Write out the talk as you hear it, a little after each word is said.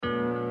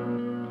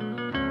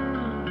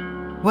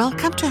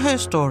Welcome to Her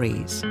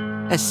Stories,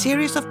 a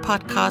series of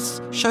podcasts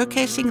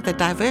showcasing the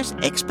diverse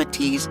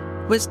expertise,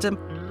 wisdom,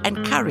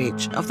 and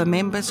courage of the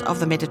members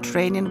of the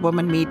Mediterranean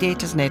Women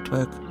Mediators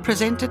Network,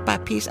 presented by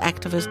peace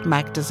activist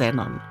Magda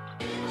Zenon.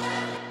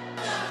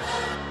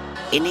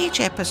 In each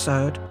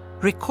episode,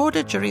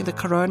 recorded during the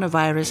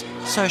coronavirus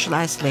social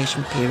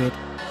isolation period,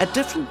 a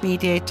different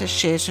mediator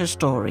shares her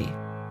story.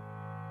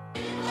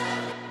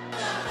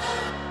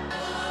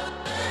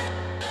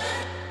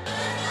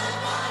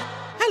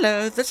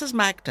 Hello, this is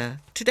Magda.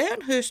 Today on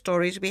Her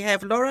Stories, we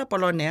have Laura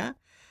Bologna,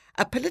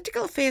 a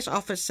political affairs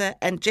officer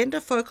and gender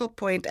focal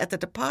point at the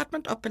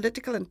Department of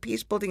Political and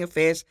Peacebuilding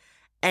Affairs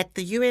at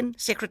the UN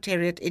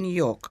Secretariat in New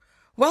York.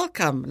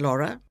 Welcome,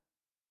 Laura.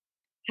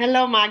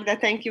 Hello, Magda.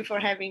 Thank you for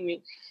having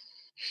me.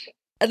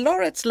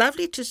 Laura, it's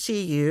lovely to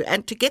see you.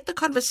 And to get the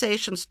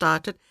conversation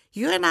started,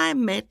 you and I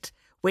met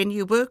when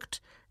you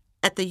worked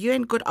at the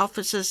UN Good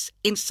Offices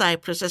in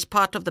Cyprus as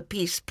part of the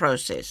peace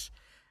process.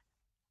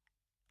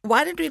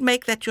 Why don't we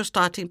make that your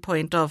starting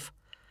point of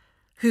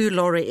who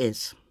Laura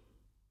is?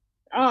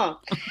 Oh,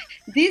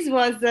 this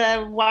was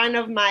one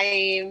of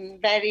my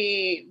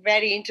very,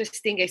 very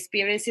interesting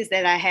experiences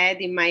that I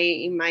had in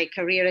my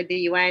career at the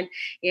UN.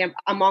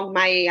 Among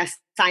my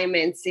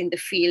assignments in the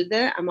field,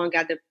 among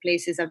other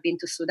places, I've been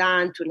to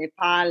Sudan, to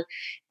Nepal,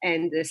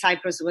 and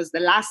Cyprus was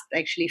the last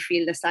actually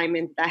field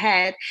assignment I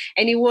had.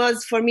 And it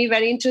was for me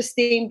very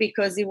interesting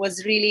because it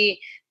was really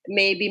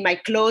maybe my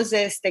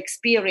closest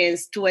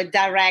experience to a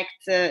direct,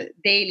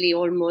 daily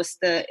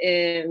almost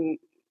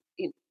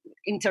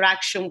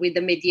interaction with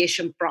the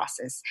mediation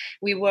process.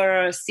 We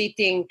were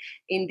sitting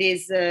in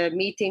these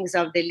meetings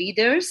of the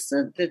leaders,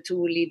 the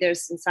two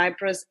leaders in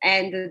Cyprus,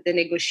 and the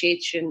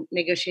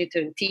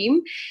negotiator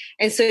team.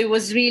 And so it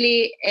was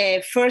really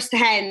a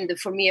first-hand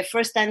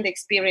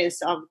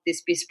experience of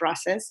this peace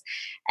process.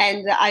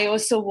 And I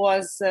also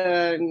was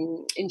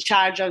in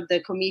charge of the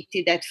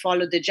committee that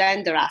followed the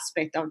gender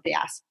aspect of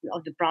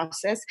the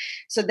process.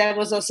 So that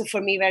was also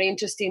for me very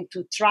interesting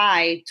to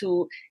try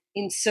to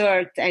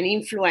insert and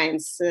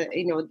influence,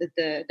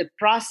 the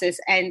process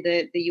and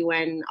the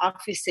UN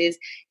offices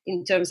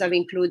in terms of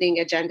including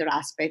a gender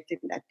aspect in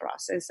that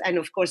process. And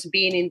of course,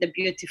 being in the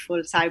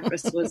beautiful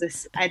Cyprus was an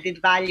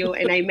added value,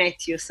 and I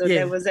met you. So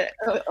there was a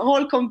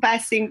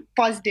whole-compassing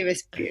positive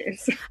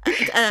experience.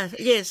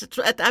 Yes.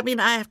 I mean,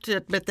 I have to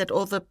admit that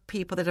all the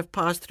people that have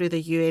passed through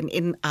the UN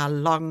in our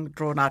long,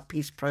 drawn-out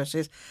peace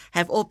process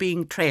have all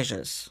been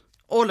treasures,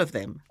 all of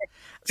them.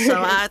 So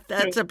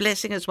that's a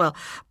blessing as well.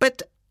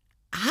 But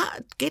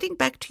getting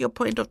back to your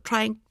point of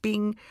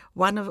being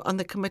on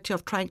the committee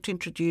of trying to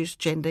introduce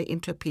gender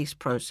into a peace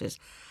process,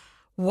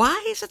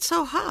 why is it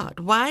so hard?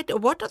 What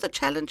are the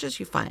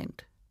challenges you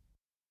find?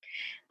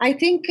 I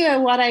think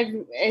what I've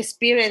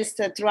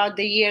experienced throughout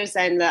the years,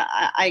 and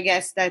I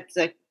guess that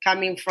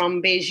coming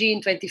from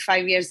Beijing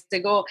 25 years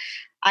ago,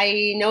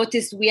 I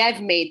noticed we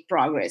have made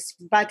progress.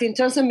 But in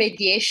terms of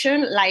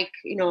mediation,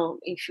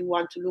 if you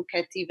want to look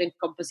at even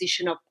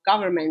composition of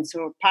governments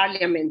or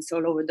parliaments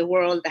all over the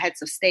world, the heads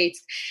of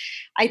states,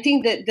 I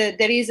think that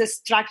there is a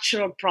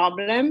structural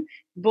problem,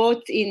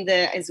 both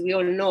as we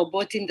all know,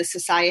 both in the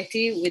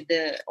society with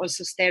the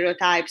also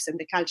stereotypes and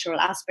the cultural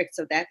aspects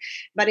of that.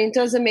 But in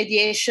terms of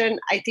mediation,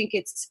 I think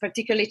it's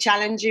particularly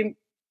challenging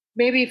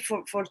maybe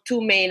for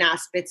two main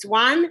aspects.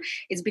 One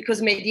is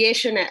because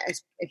mediation,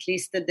 at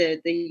least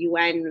the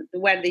UN,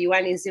 where the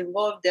UN is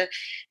involved,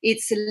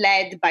 it's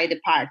led by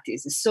the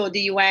parties. So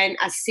the UN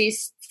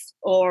assists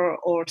or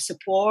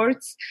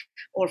supports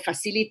or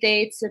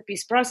facilitates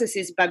peace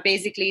processes, but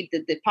basically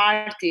the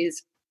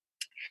parties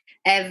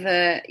have,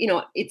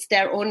 it's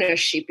their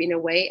ownership in a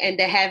way, and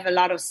they have a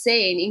lot of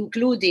say,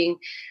 including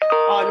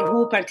on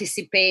who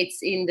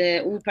participates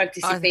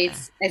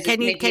as can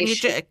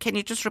mediation. Can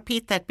you just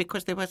repeat that,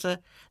 because they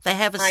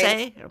have a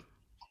say?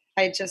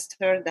 I just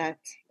heard that.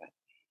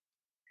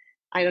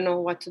 I don't know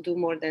what to do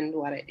more than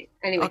what I did.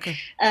 Anyway, okay.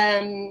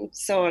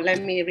 So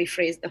let me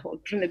rephrase the whole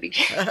from the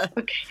beginning.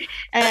 Okay.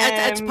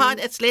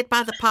 It's led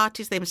by the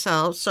parties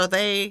themselves, so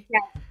they.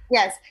 Yeah.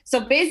 Yes.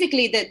 So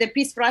basically, the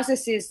peace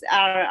processes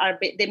are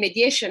the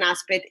mediation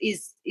aspect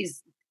is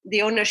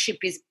the ownership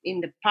is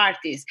in the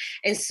parties,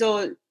 and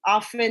so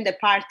often the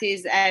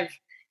parties have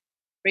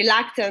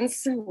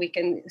reluctance, we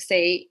can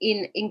say,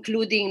 in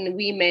including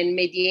women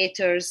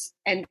mediators,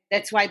 and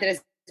that's why there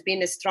has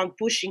been a strong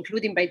push,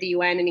 including by the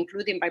UN and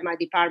including by my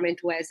department,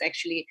 who has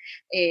actually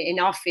an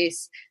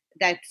office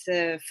that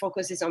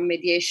focuses on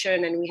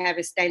mediation, and we have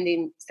a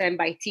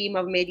standby team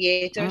of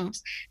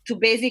mediators to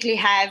basically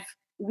have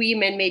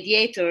women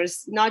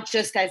mediators, not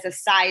just as a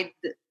side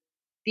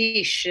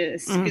dish,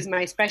 excuse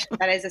my expression,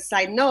 but as a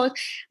side note,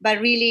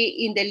 but really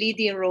in the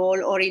leading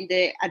role or in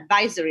the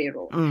advisory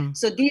role.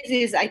 So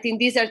I think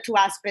these are two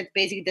aspects,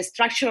 basically the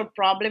structural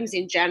problems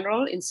in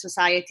general in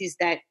societies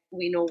that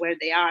we know where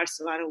they are,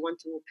 so I don't want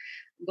to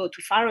go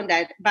too far on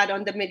that. But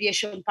on the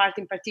mediation part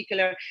in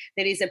particular,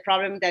 there is a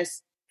problem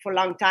that's for a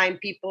long time,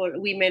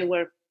 women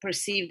were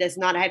perceived as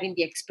not having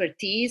the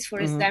expertise, for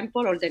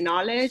example, or the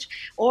knowledge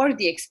or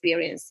the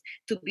experience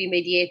to be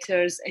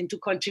mediators and to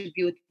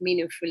contribute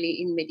meaningfully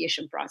in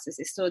mediation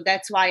processes. So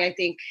that's why I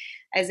think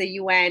as a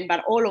UN,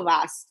 but all of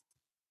us,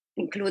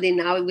 including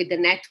now with the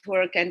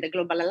network and the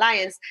Global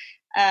Alliance,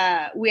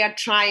 we are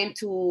trying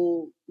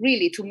to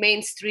really to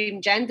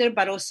mainstream gender,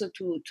 but also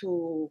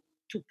to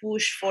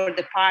push for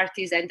the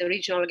parties and the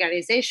regional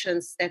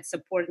organizations that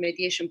support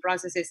mediation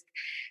processes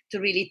to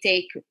really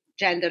take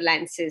gender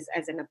lenses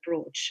as an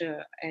approach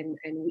and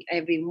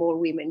having more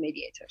women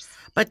mediators.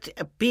 But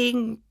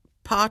being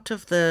part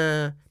of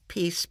the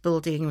peace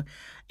building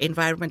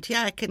environment here,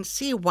 I can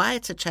see why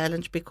it's a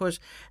challenge, because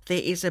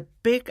there is a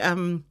big,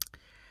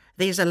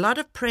 there's a lot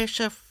of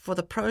pressure for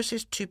the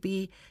process to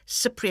be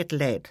Cypriot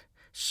led.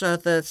 So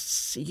the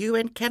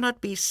UN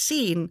cannot be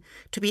seen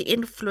to be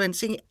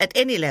influencing at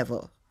any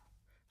level.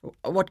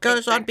 What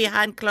goes on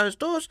behind closed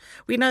doors,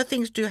 we know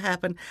things do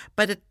happen,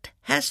 but it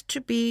has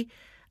to be,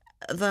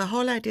 the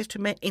whole idea is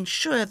to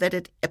ensure that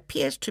it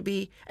appears to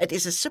be, it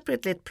is a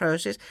Cypriot-led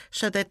process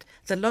so that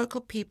the local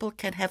people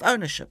can have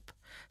ownership.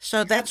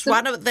 So that's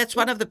one of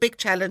the big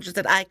challenges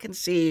that I can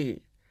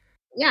see.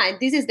 Yeah, and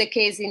this is the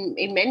case in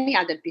many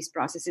other peace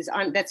processes.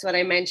 And that's what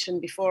I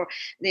mentioned before.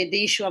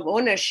 The issue of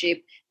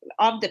ownership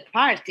of the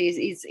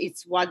parties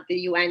it's what the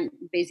UN,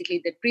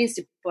 basically the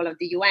principle of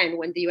the UN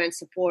when the UN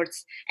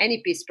supports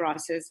any peace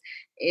process.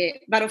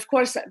 But of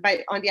course,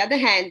 on the other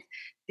hand,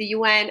 the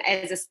UN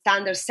as a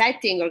standard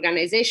setting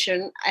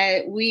organization,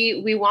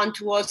 we want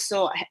to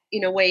also,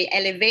 in a way,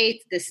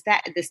 elevate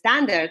the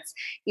standards,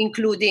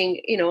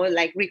 including,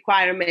 like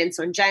requirements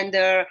on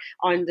gender,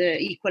 on the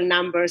equal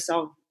numbers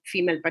of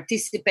female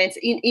participants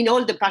in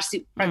all the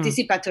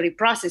participatory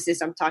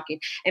processes I'm talking,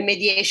 and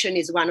mediation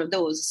is one of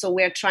those. So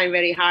we're trying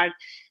very hard,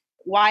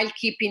 while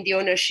keeping the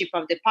ownership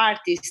of the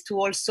parties, to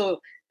also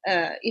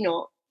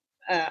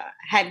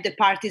have the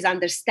parties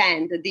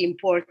understand the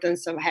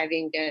importance of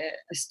having a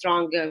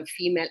strong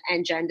female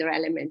and gender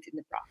element in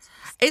the process.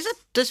 Is it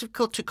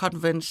difficult to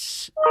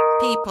convince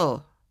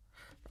people?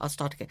 I'll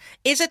start again.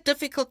 Is it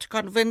difficult to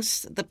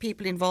convince the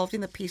people involved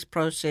in the peace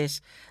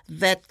process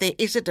that there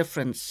is a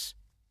difference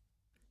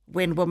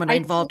when women are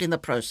involved in the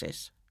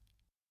process?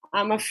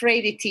 I'm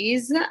afraid it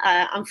is.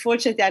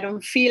 Unfortunately, I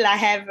don't feel I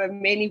have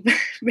many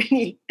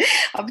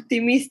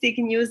optimistic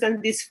news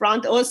on this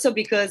front. Also,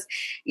 because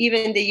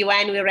even the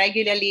UN will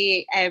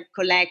regularly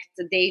collect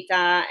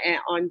data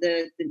on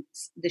the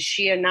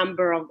sheer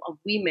number of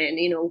women,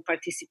 who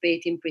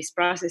participate in peace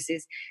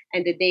processes,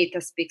 and the data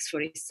speaks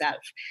for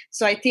itself.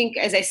 So I think,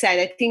 as I said,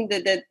 I think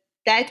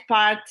that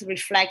part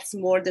reflects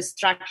more the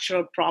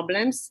structural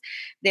problems.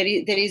 There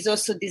is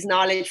also this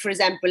knowledge, for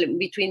example,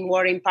 between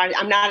warring parties.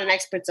 I'm not an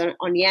expert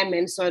on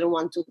Yemen, so I don't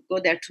want to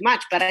go there too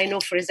much. But I know,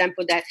 for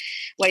example, that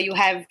where you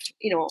have,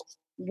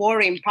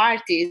 warring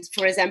parties,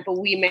 for example,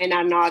 women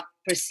are not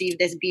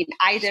perceived as being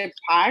either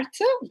part,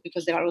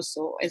 because there are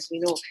also, as we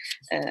know,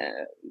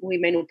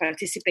 women who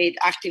participate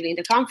actively in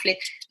the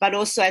conflict, but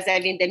also as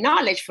having the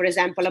knowledge, for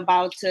example,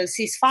 about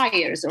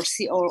ceasefires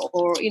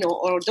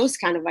or those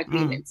kind of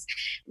agreements,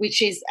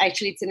 which is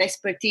actually, it's an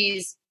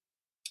expertise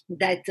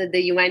that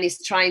the UN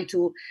is trying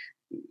to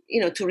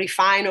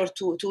refine or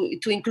to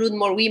include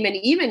more women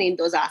even in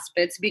those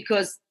aspects,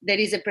 because there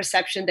is a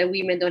perception that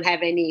women don't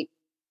have any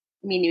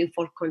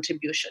meaningful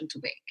contribution to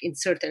make in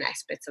certain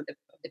aspects of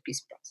the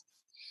peace process.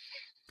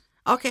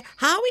 Okay,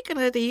 how are we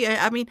going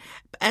to,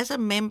 as a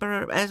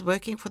member, as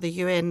working for the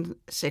UN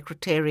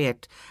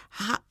Secretariat,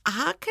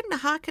 how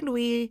can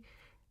we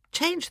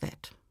change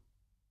that?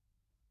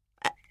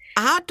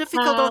 How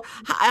difficult, or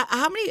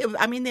how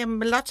many, there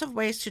are lots of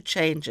ways to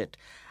change it.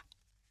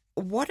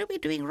 What are we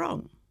doing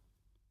wrong?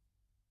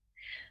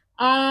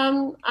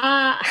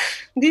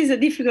 This is a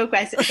difficult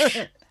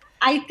question.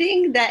 I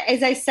think that,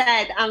 as I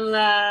said,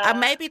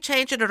 maybe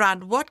change it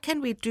around. What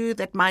can we do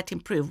that might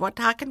improve?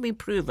 How can we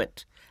improve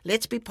it?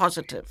 Let's be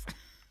positive.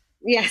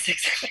 Yes,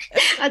 exactly.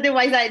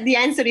 Otherwise, the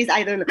answer is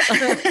I don't know.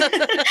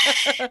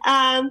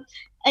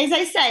 As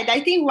I said, I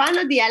think one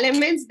of the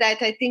elements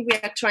that I think we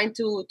are trying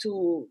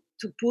to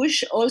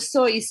push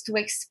also is to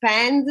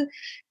expand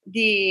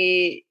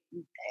to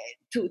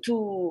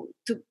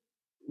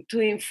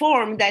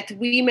inform that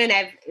women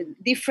have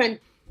different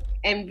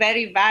and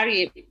very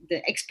varied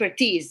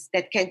expertise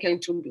that can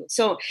contribute.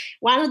 So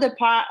one of the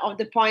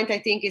point I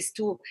think is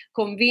to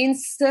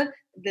convince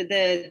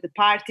the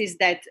parties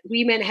that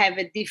women have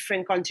a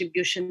different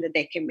contribution that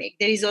they can make.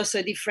 There is also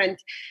a different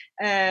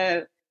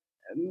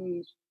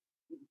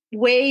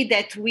way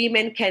that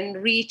women can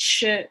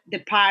reach the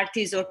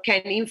parties or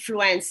can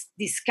influence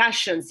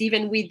discussions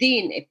even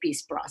within a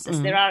peace process.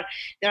 There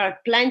are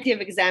plenty of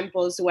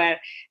examples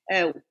where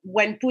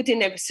when put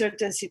in a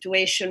certain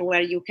situation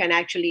where you can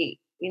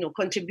actually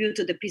contribute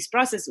to the peace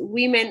process,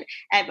 women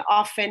have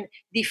often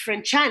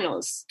different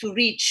channels to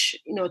reach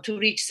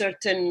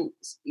certain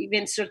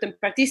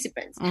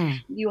participants.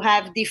 You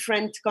have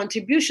different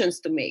contributions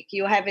to make.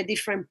 You have a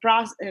different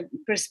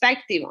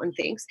perspective on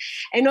things,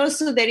 and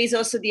also there is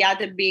also the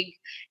other big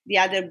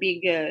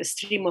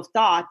stream of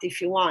thought,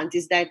 if you want,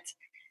 is that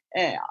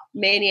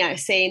many are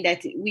saying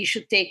that we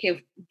should take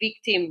a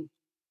victim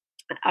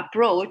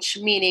approach,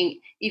 meaning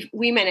if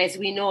women, as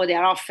we know, they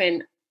are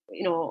often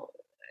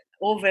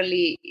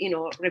overly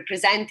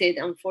represented,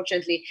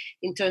 unfortunately,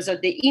 in terms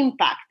of the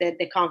impact that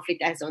the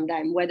conflict has on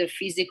them, whether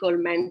physical,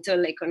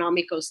 mental,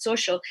 economical,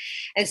 social.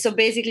 And so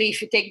basically,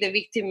 if you take the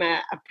victim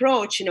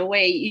approach, in a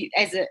way,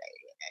 as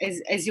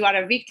you are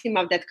a victim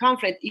of that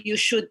conflict, you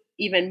should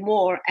even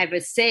more have a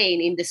say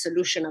in the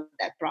solution of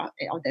that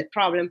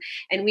problem.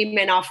 And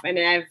women often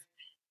have,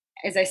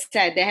 as I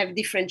said, they have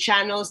different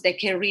channels that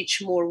can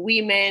reach more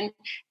women,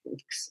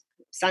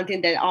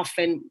 something that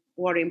often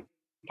warring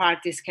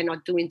parties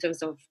cannot do in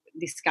terms of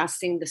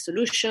discussing the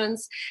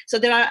solutions. So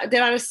there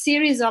are a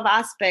series of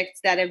aspects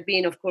that have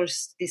been, of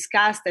course,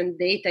 discussed, and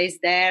data is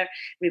there,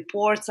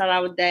 reports are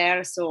out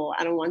there. So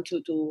I don't want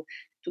to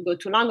go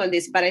too long on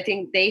this, but I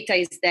think data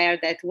is there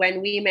that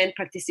when women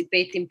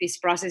participate in peace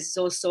processes,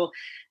 also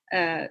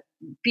the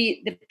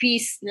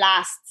peace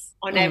lasts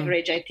on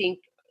average. I think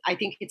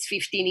it's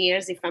 15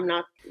 years, if I'm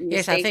not mistaken.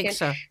 Yes, I think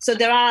so. So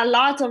there are a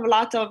lot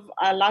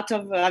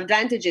of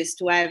advantages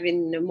to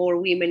having more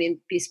women in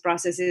peace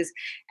processes,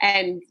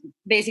 and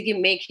basically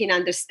making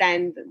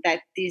understand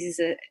that this is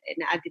an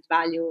added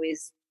value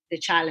is the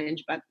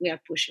challenge, but we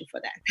are pushing for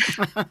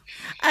that.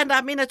 And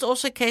I mean, it's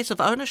also a case of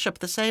ownership,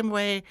 the same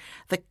way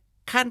the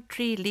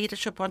country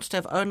leadership wants to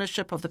have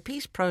ownership of the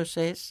peace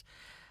process.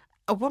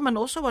 A woman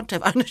also wants to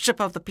have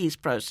ownership of the peace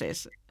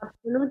process.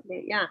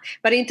 Absolutely, yeah.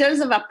 But in terms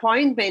of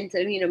appointment,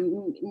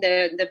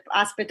 the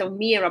aspect of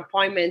mere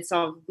appointments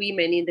of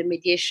women in the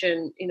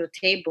mediation,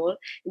 table,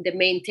 in the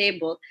main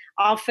table,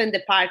 often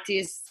the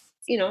parties,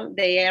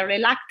 they are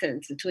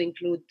reluctant to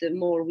include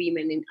more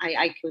women.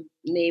 I could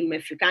name a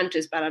few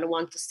countries, but I don't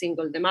want to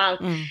single them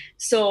out.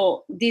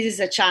 So this is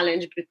a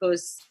challenge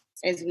because,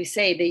 as we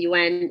say, the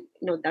UN,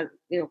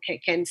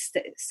 can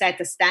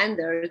set a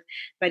standard,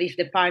 but if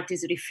the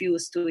parties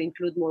refuse to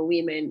include more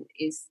women,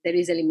 there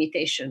is a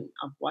limitation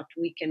of what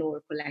we can all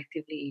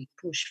collectively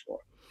push for.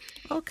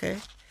 Okay,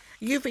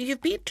 you've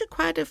been to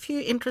quite a few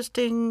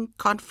interesting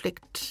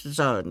conflict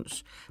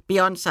zones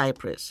beyond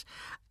Cyprus.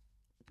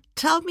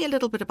 Tell me a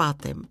little bit about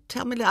them.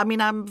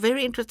 I'm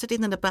very interested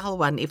in the Nepal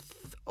one,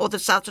 or the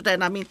South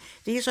Sudan. I mean,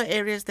 these are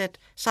areas that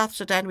South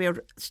Sudan we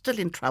are still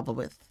in trouble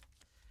with.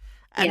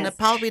 And yes.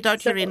 Nepal, we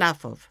don't hear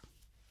enough of.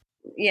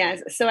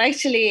 Yes. So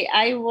actually,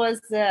 I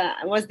was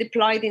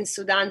deployed in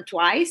Sudan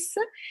twice.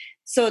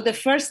 So the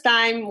first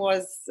time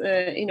was,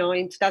 in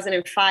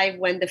 2005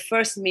 when the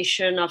first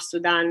mission of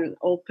Sudan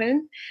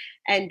opened.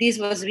 And this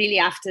was really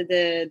after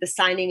the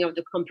signing of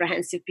the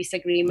comprehensive peace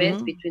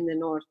agreement between the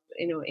North,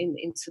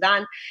 in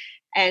Sudan.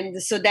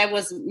 And so that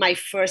was my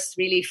first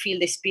really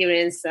field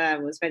experience. I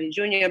was very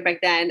junior back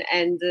then.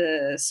 And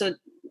so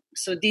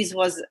this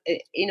was,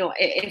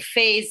 a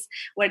phase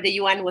where the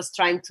UN was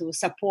trying to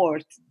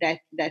support that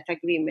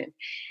agreement.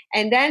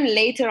 And then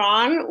later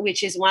on,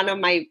 which is one of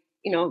my,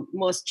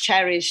 most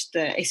cherished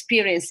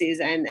experiences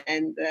and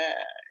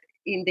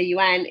in the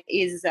UN,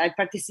 is I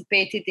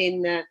participated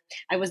in,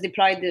 I was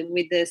deployed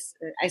with the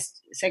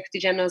Secretary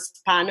General's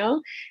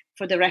panel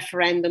for the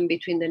referendum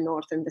between the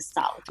North and the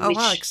South. Oh,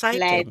 wow,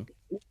 exciting.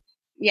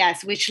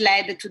 Which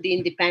led to the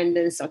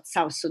independence of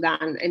South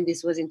Sudan. And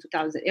this was in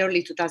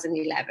early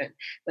 2011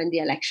 when the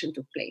election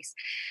took place.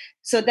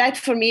 So that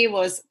for me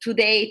was, to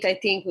date, I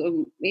think,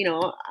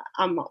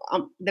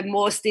 the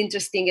most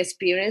interesting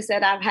experience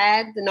that I've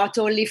had, not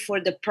only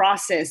for the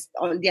process,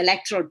 or the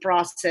electoral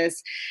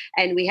process.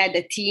 And we had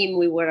a team,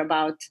 we were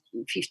about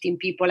 15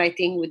 people, I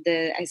think, with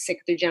the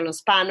Secretary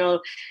General's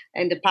panel.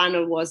 And the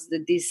panel was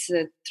these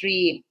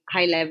three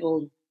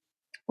high-level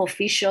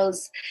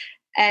officials.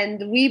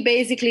 And we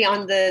basically,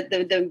 on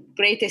the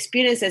great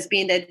experience has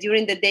been that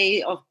during the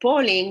day of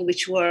polling, we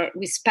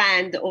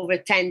spanned over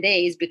 10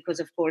 days,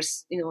 because of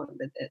course,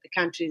 the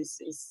country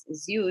is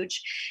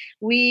huge.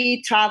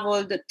 We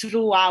traveled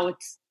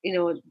throughout,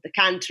 the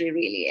country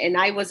really. And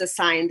I was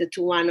assigned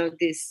to one of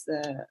these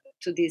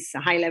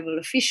high-level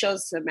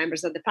officials,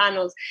 members of the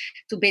panels,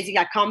 to basically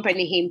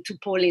accompany him to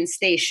polling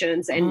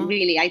stations. And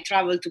really, I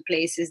traveled to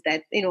places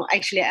that,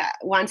 actually,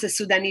 once a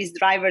Sudanese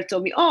driver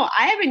told me, "Oh,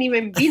 I haven't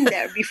even been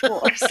there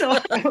before." So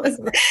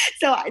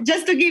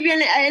just to give you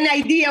an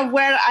idea of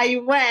where I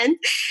went.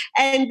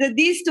 And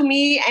this to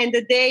me, and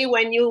the day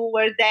when you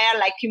were there,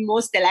 like in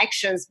most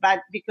elections, but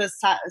because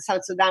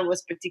South Sudan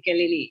was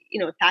particularly,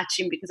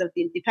 touching because of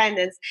the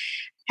independence,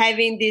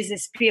 having this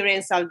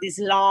experience of these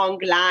long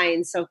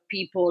lines of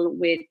people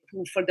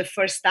who for the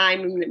first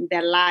time in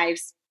their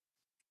lives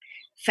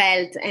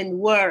felt and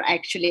were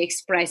actually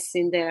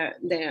expressing their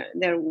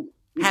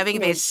having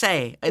their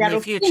say in their the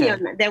future.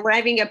 Opinion. They were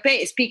having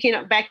speaking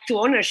back to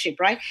ownership,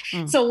 right?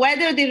 So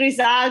whether the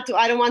result,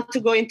 I don't want to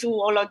go into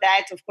all of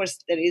that. Of course,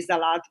 there is a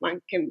lot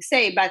one can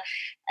say, but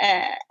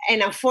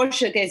and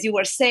unfortunately, as you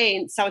were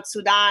saying, South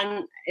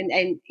Sudan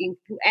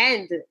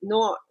and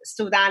North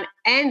Sudan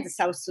and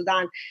South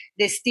Sudan,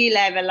 they still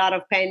have a lot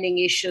of pending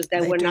issues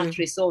that were not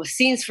resolved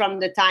since from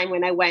the time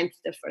when I went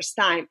the first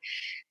time.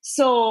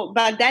 So,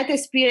 but that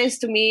experience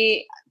to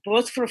me,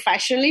 both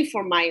professionally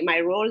for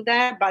my role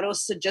there, but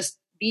also just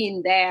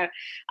being there.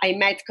 I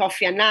met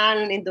Kofi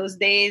Annan in those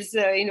days,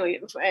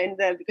 and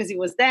because he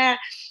was there.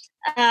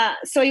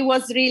 So it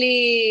was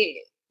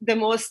really the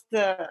most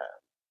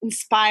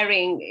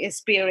inspiring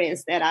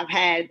experience that I've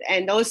had.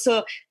 And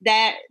also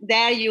there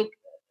you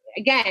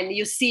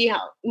see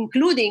how,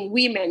 including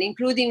women,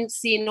 including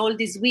seeing all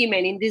these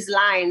women in these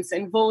lines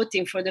and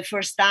voting for the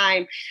first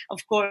time,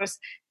 of course,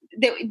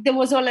 there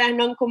was all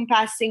an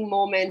encompassing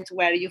moment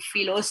where you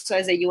feel also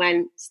as a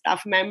UN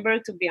staff member,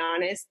 to be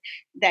honest,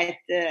 that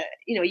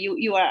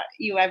you are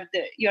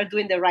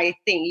doing the right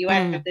thing. You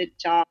have the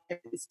job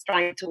that is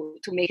trying to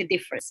make a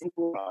difference in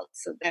the world.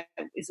 So that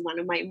is one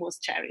of my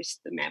most cherished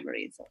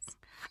memories.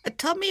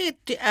 Tell me,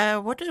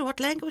 what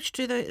language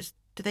do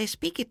they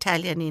speak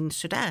Italian in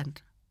Sudan?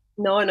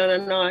 No.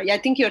 I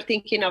think you're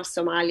thinking of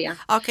Somalia.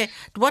 Okay.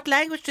 What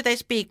language do they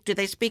speak? Do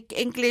they speak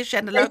English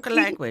and a local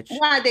language?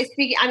 Well, they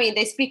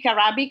speak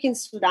Arabic in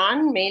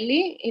Sudan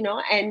mainly,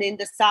 and in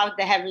the south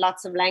they have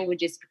lots of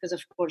languages because,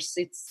 of course,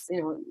 it's,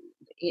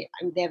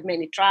 they have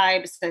many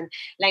tribes and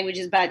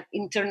languages, but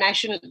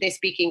international, they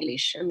speak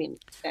English.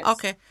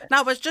 Okay. Now,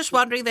 I was just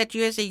wondering that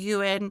you as a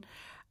UN,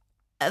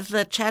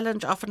 the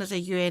challenge often as a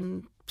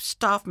UN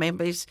staff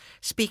member is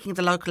speaking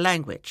the local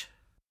language.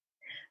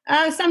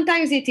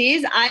 Sometimes it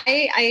is.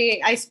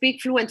 I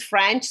speak fluent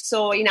French.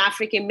 So in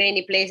Africa, in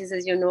many places,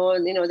 as you know,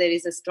 there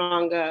is a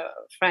strong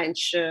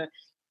French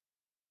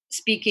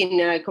speaking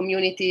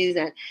communities,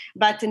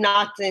 but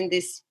not in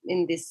these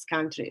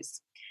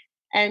countries.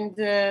 And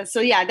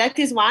that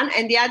is one.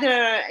 And the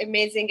other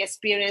amazing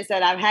experience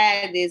that I've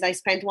had is I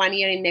spent 1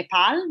 year in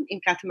Nepal,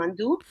 in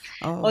Kathmandu,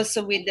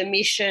 also with the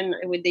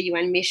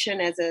UN mission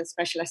as a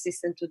special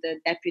assistant to the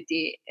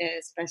deputy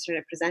special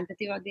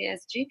representative of the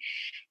SG.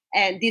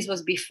 And this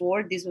was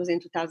in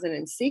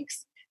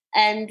 2006.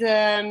 And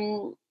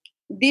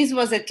this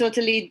was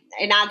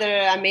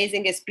another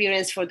amazing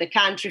experience for the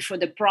country, for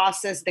the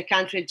process. The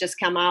country had just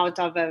come out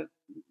of a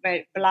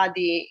very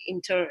bloody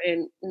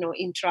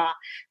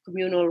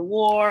intra-communal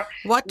war.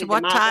 What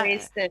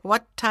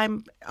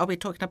time are we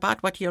talking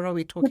about? What year are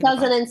we talking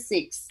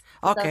 2006.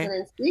 about? Okay.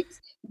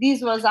 2006.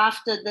 This was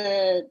after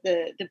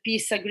the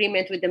peace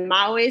agreement with the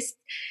Maoists.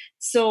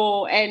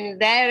 So, and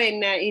there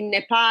in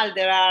Nepal,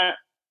 there are,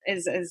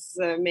 as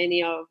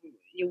many of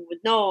you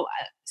would know,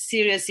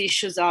 serious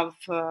issues of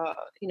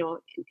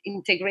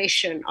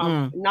integration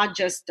of not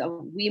just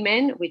of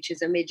women, which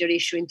is a major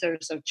issue in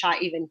terms of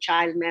even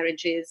child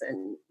marriages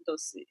and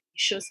those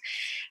issues,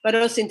 but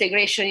also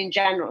integration in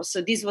general.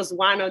 So this was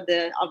one of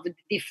the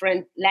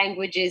different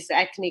languages,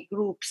 ethnic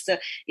groups.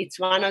 It's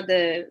one of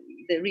the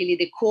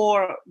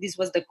core. This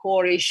was the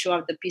core issue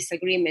of the peace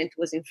agreement,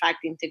 was in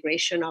fact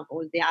integration of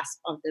all the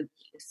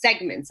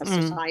segments of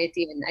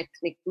society and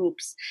ethnic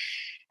groups.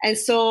 And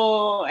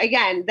so,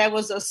 again, that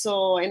was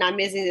also an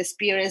amazing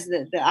experience.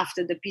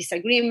 After the peace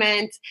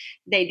agreement,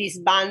 they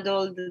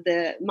disbanded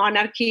the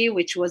monarchy,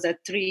 which was a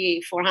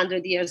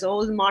 400 years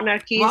old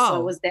monarchy. Wow. So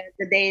it was the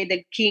day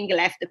the king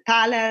left the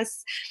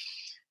palace.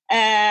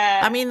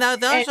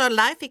 Those are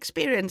life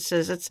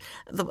experiences.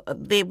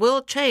 The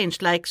world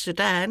changed, like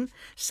Sudan.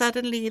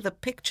 Suddenly, the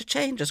picture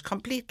changes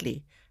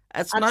completely.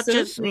 It's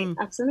absolutely, not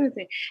just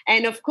absolutely.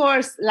 And of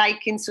course,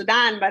 like in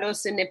Sudan, but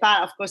also in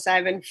Nepal, of course,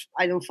 I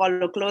don't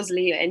follow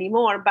closely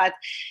anymore, but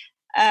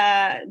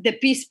the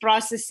peace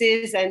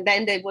processes, and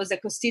then there was a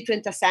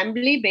constituent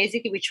assembly,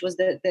 basically, which was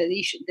the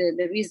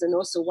reason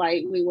also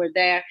why we were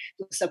there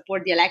to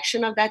support the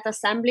election of that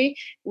assembly,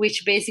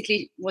 which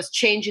basically was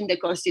changing the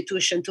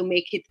constitution to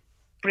make it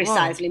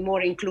precisely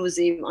more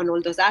inclusive on all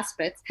those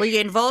aspects. Were you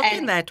involved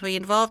in that? Were you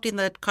involved in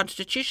the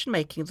constitution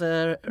making?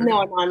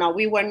 No,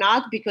 we were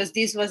not, because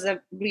this was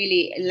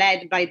really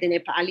led by the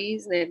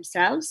Nepalis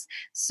themselves.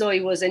 So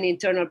it was an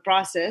internal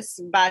process,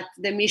 but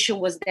the mission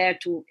was there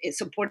to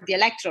support the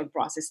electoral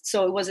process.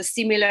 So it was a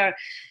similar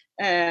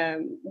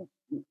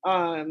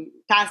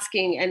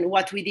tasking and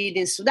what we did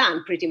in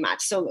Sudan, pretty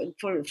much. So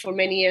for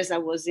many years I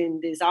was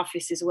in these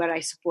offices where I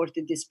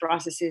supported these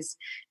processes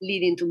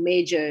leading to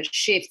major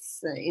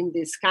shifts in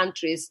these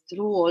countries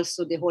through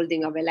also the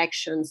holding of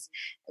elections.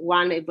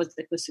 One, it was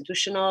the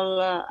Constitutional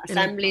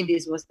Assembly.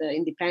 This was the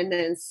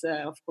independence,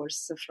 of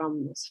course,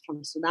 from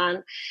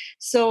Sudan.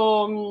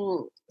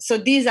 So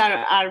these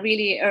are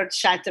really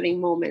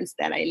earth-shattering moments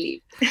that I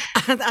lived.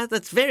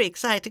 That's very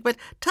exciting. But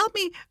tell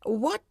me,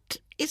 what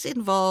is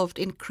involved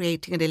in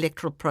creating an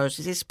electoral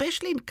process,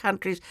 especially in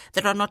countries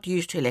that are not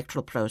used to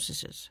electoral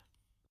processes?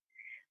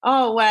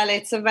 Oh well,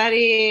 it's a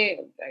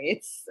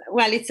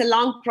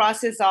long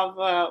process of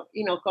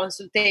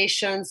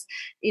consultations,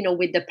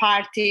 with the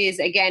parties.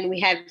 Again, we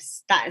have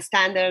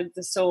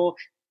standards, so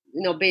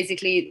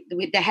basically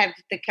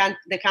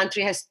the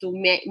country has to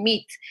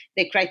meet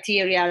the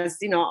criteria,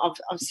 of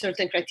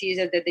certain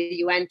criteria that the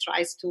UN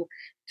tries to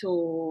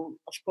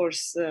of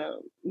course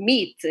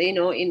meet, in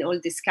all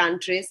these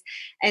countries.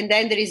 And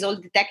then there is all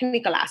the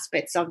technical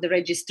aspects of the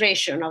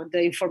registration of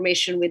the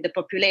information with the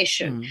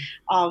population,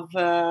 of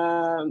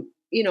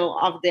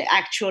of the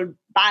actual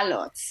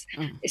ballots.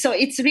 So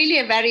it's really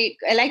a very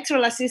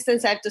electoral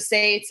assistance. I have to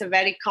say it's a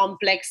very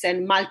complex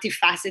and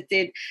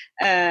multifaceted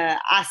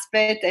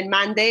aspect and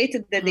mandate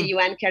that the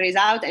UN carries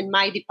out. And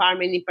my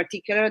department in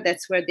particular,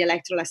 that's where the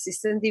electoral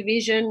assistance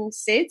division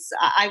sits.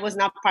 I was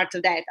not part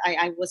of that.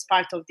 I was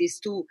part of these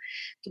two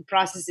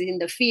processes in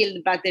the field,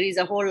 but there is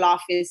a whole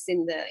office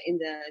in the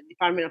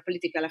Department of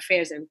Political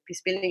Affairs and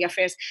Peacebuilding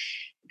Affairs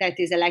that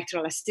is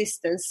electoral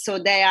assistance. So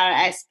they are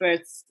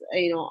experts,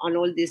 on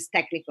all these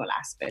technical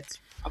aspects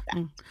of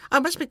that.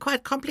 It must be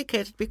quite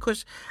complicated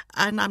because,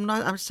 and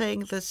I'm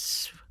saying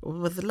this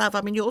with love,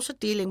 I mean, you're also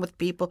dealing with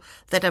people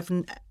that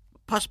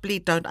possibly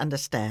don't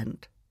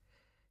understand.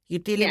 You're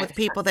dealing with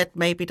people that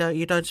maybe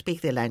you don't speak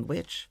their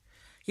language.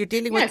 You're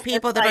dealing with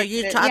people that are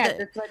used to other.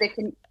 That's why they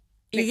can.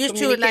 You're used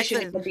to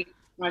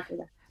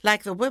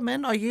like the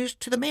women are used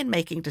to the men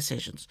making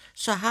decisions.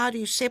 So how do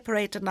you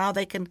separate and now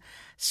they can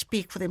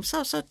speak for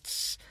themselves? So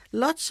it's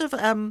lots of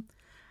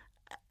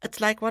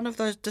it's like one of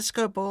those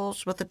disco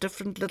balls with the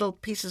different little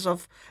pieces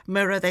of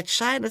mirror that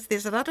shine.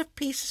 There's a lot of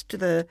pieces to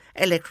the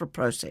electoral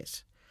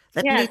process.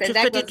 That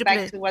goes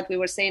back to what we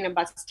were saying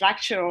about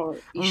structural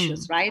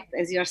issues, right?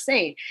 As you're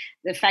saying,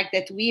 the fact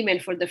that women,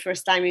 for the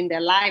first time in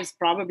their lives,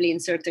 probably in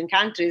certain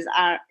countries,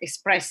 are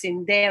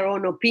expressing their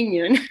own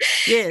opinion.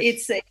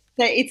 Yes.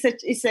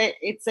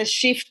 It's a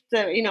shift,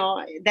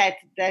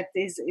 that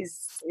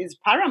is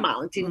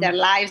paramount in their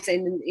lives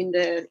and in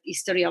the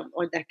history of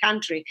their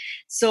country.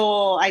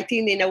 So I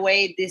think, in a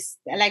way, this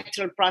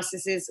electoral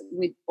processes,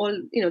 with all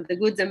the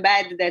goods and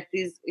bad that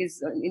is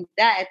in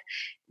that,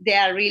 they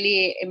are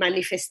really a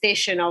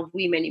manifestation of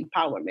women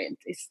empowerment.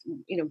 It's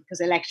because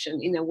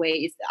election, in a way,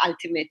 is the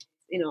ultimate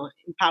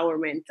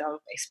empowerment of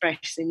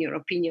expressing your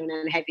opinion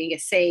and having a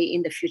say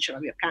in the future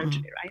of your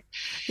country, right?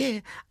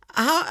 Yeah.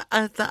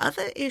 The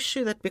other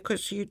issue that,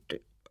 because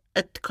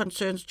it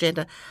concerns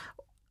gender,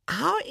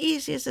 how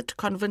easy is it to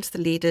convince the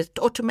leaders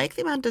or to make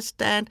them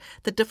understand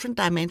the different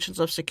dimensions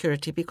of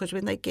security? Because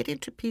when they get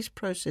into peace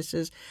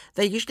processes,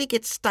 they usually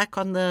get stuck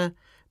on the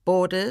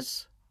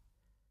borders,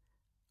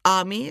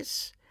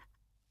 armies.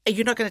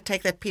 You're not going to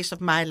take that piece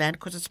of my land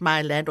because it's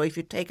my land, or if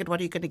you take it, what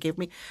are you going to give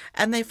me?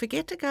 And they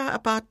forget to go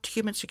about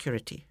human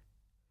security.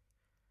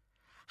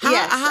 How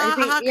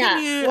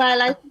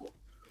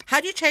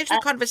do you change the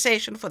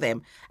conversation for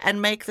them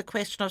and make the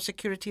question of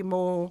security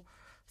more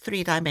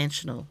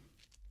three-dimensional?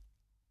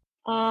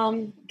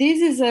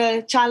 This is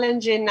a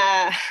challenging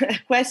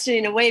question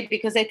in a way,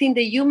 because I think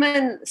the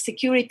human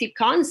security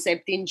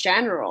concept in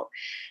general,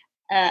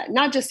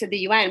 not just at the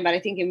UN, but I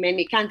think in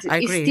many countries,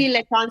 is still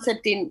a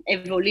concept in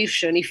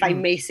evolution, if I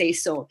may say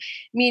so.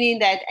 Meaning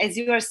that, as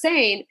you are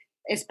saying,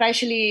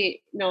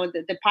 especially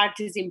the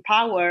parties in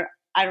power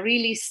are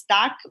really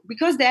stuck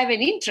because they have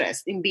an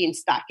interest in being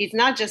stuck. It's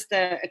not just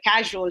a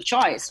casual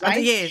choice,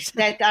 right? Yes.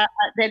 That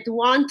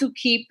want to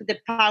keep the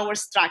power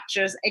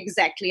structures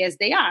exactly as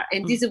they are.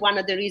 And this is one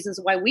of the reasons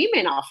why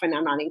women often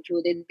are not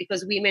included,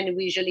 because women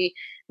usually,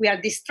 we are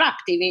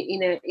disruptive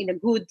in a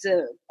good,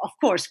 of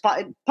course,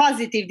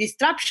 positive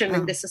disruption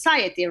in the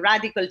society, a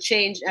radical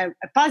change, a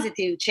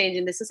positive change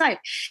in the society.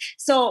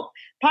 So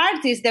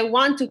parties that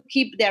want to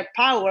keep their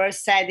power,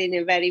 said in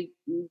a very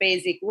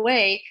basic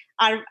way,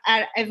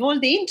 have all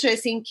the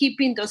interest in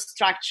keeping those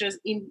structures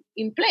in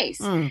place.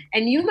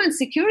 And human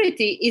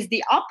security is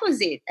the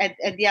opposite at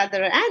the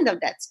other end of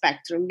that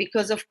spectrum,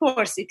 because, of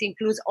course, it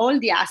includes all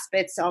the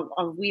aspects of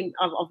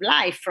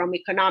life, from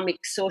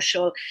economic,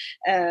 social,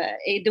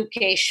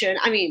 education.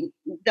 I mean,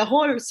 the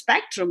whole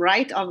spectrum,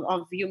 right,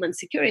 of human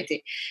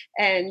security.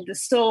 And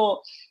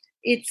so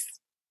it's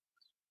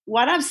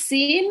what I've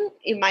seen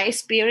in my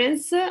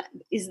experience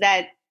is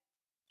that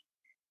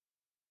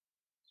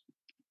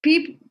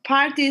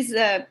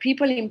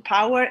people in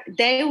power,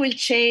 they will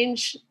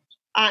change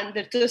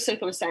under two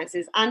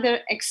circumstances: under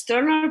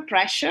external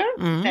pressure,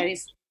 that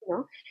is,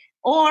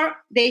 or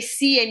they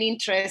see an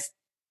interest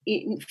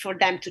for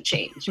them to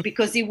change,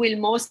 because it will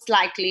most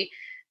likely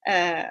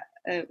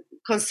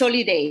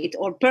consolidate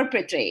or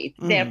perpetrate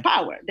their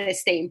power, they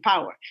stay in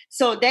power.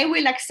 So they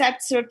will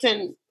accept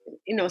certain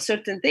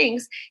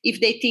things if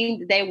they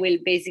think they will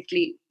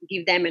basically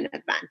give them an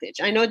advantage.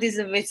 I know this is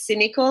a bit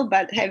cynical,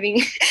 but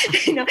having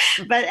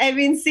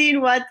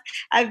seen what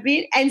I've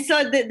been, and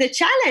so the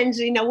challenge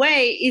in a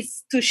way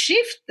is to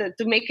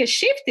make a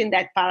shift in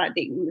that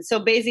paradigm. So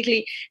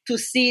basically to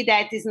see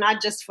that it's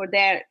not just for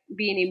their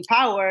being in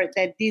power,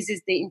 that this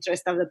is the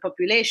interest of the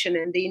population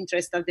and the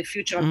interest of the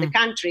future of the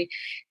country,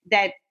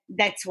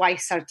 that's why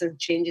certain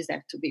changes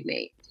have to be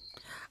made.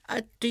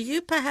 Do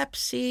you perhaps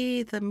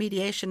see the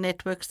mediation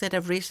networks that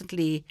have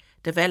recently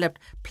developed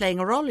playing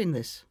a role in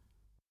this?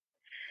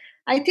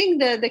 I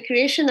think the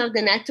creation of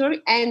the network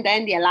and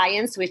then the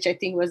alliance, which I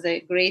think was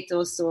a great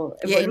also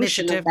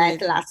evolution of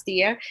that last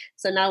year.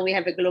 So now we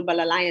have a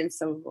global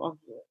alliance of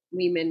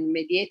women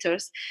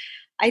mediators.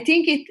 I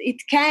think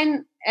it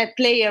can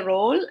play a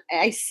role.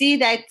 I see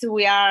that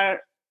we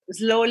are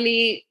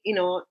slowly,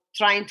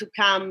 trying to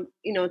come,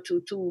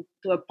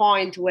 to a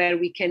point where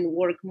we can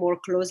work more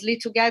closely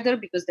together,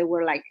 because there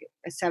were like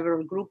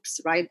several groups,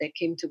 right, that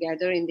came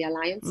together in the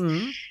alliance.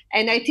 Mm-hmm.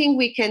 And I think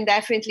we can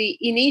definitely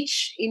in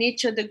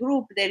each of the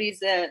group there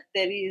is a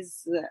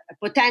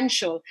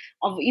potential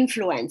of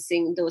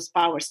influencing those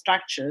power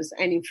structures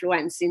and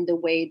influencing the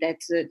way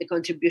that the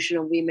contribution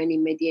of women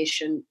in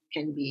mediation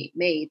can be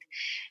made.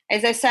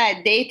 As I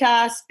said,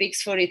 data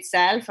speaks for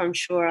itself. I'm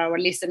sure our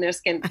listeners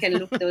can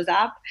look those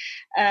up,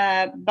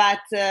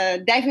 but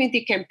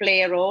definitely can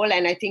play a role.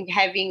 And I think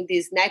having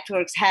these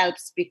networks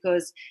helps,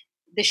 because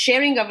the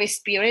sharing of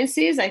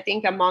experiences, I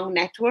think, among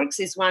networks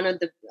is one of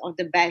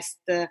the best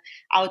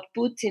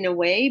output in a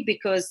way,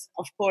 because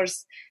of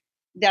course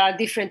there are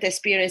different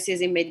experiences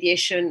in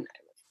mediation.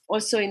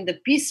 Also in the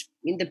peace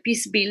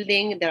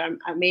building, there are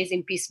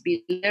amazing peace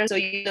builders. So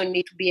you don't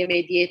need to be a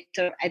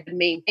mediator at the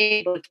main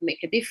table to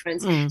make a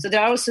difference. So there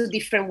are also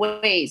different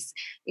ways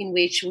in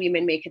which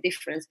women make a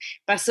difference.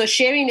 But so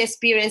sharing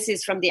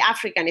experiences from the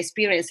African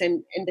experience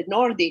and the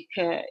Nordic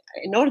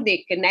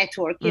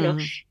network,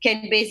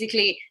 can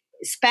basically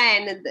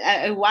span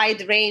a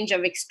wide range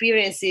of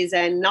experiences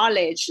and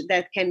knowledge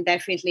that can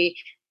definitely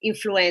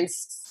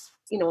influence,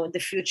 the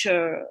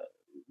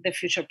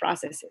future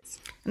processes.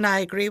 And I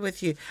agree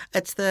with you.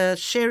 It's the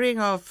sharing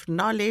of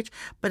knowledge,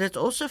 but it's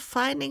also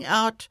finding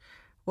out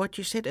what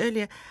you said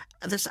earlier,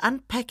 this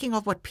unpacking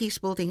of what peace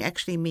building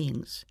actually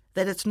means,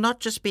 that it's not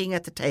just being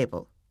at the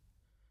table.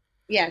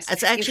 Yes.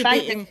 It's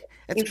actually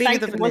in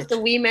fact, most of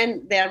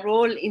women, their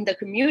role in the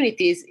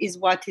communities is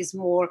what is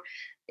more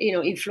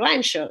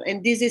influential.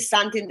 And this is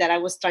something that I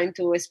was trying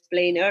to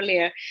explain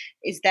earlier,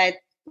 is that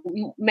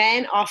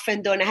men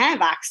often don't have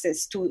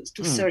access to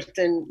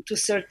certain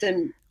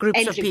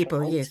groups of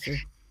people. Yes,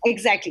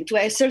 exactly. To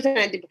a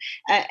certain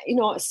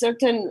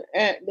certain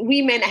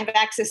women have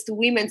access to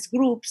women's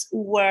groups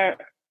who were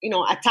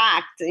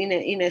attacked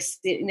in a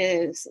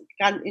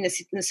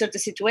certain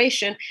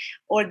situation,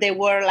 or they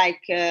were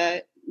like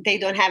they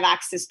don't have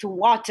access to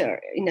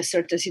water in a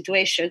certain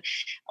situation,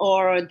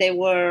 or they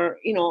were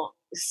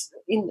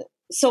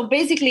So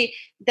basically,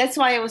 that's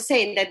why I was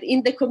saying that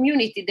in the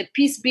community, the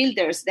peace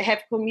builders, they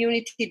have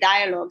community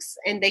dialogues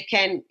and they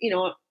can,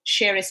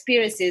 share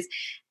experiences.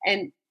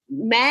 And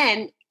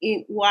men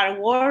who are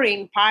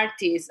warring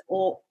parties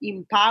or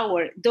in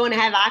power don't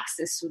have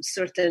access to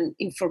certain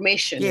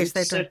information,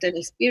 certain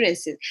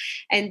experiences.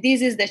 And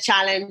this is the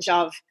challenge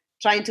of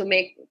trying to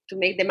make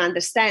them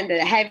understand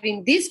that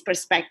having these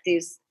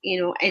perspectives,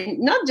 and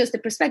not just the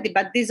perspective,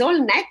 but this whole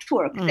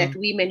network that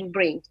women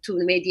bring to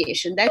the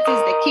mediation. That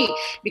is the key,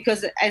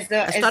 because as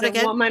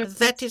a woman,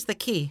 that is the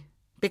key,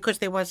 because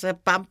there was a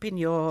bump in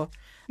your.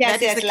 Yes,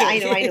 I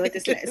know.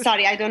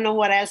 Sorry, I don't know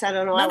what else. I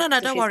don't know. No,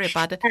 don't worry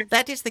about it.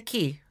 That is the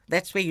key.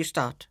 That's where you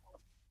start.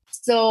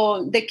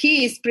 So the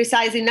key is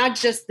precisely not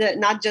just the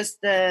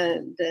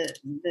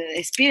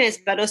experience,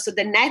 but also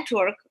the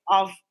network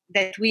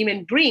that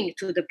women bring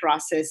to the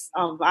process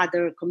of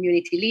other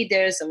community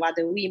leaders, of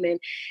other women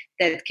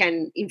that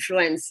can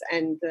influence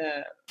and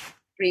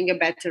bring a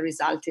better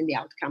result in the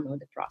outcome of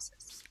the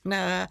process.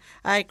 No,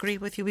 I agree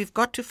with you. We've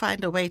got to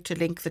find a way to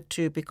link the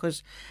two,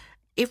 because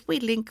if we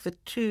link the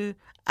two,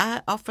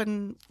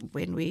 often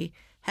when we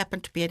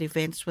happen to be at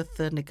events with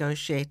the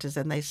negotiators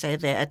and they say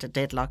they're at a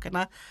deadlock, and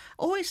I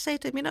always say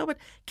to them, but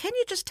can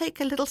you just take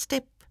a little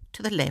step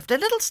to the left, a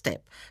little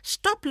step?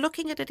 Stop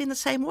looking at it in the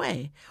same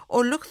way,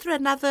 or look through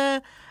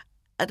an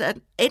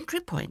entry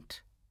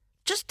point.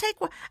 Just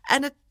take one.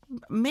 And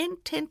men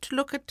tend to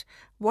look at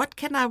what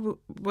can I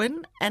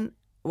win and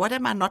what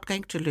am I not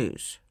going to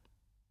lose.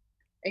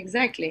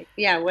 Exactly.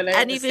 Yeah. Well,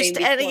 and if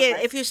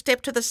you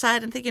step to the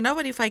side and think,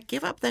 if I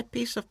give up that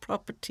piece of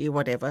property or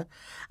whatever,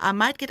 I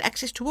might get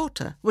access to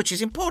water, which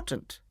is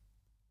important.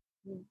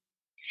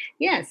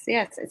 Yes.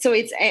 So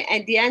it's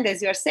at the end,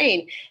 as you are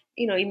saying,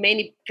 in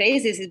many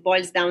cases, it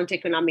boils down to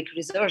economic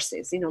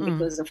resources,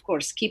 because, of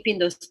course, keeping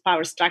those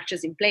power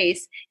structures in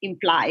place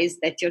implies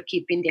that you're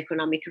keeping the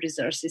economic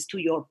resources to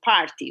your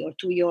party or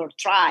to your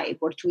tribe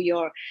or to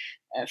your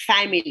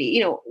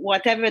family,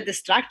 whatever the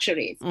structure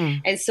is.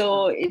 And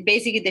so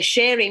basically the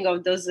sharing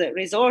of those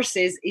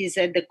resources is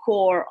at the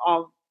core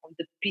of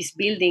the peace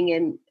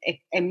building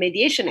and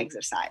mediation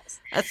exercise.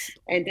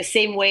 And the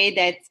same way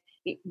that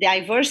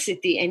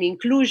diversity and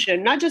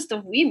inclusion, not just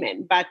of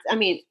women, but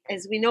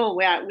as we know,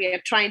 we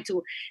are trying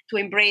to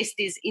embrace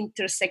this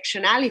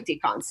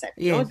intersectionality concept.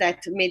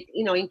 That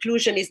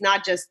inclusion is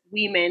not just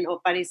women,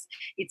 but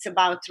it's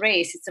about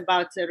race, it's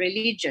about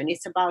religion,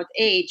 it's about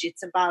age,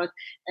 it's about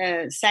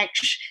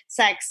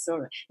sex,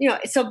 or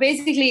so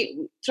basically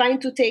trying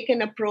to take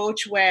an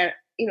approach where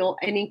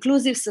an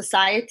inclusive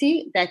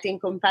society that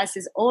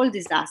encompasses all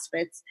these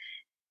aspects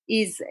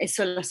is a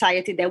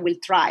society that will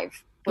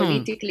thrive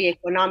politically,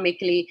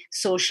 economically,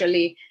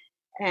 socially.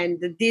 And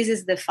this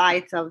is the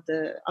fight of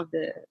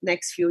the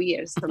next few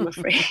years, I'm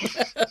afraid.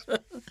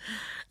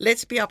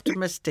 Let's be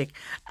optimistic.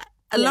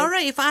 Yes.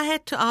 Laura, if I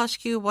had to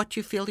ask you what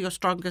you feel your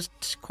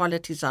strongest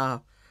qualities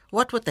are,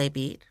 what would they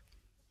be?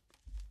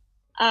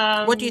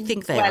 What do you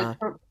think they are?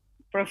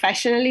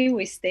 Professionally,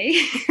 we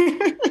stay.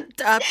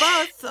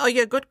 Both. Are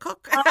you a good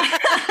cook?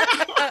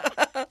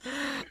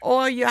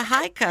 Or you're a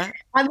hiker?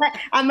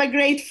 I'm a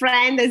great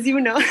friend, as you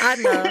know.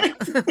 I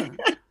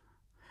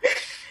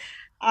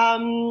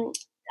know.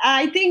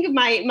 I think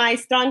my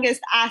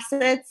strongest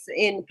assets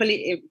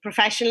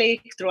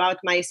professionally throughout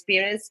my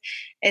experience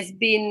has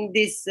been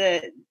this,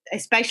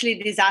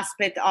 especially this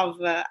aspect of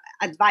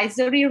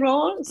advisory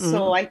role. Mm-hmm.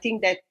 So I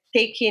think that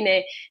taking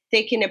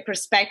a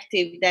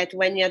perspective that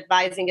when you're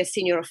advising a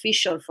senior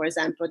official, for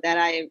example, that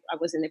I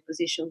was in a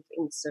position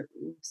in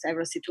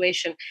several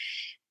situations,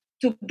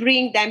 to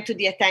bring them to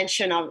the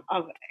attention of,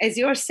 as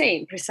you were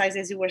saying,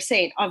 precisely as you were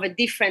saying, of a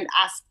different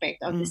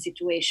aspect of the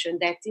situation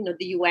that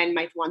the UN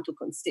might want to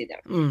consider.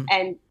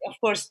 And of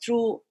course,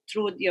 through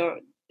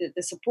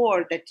the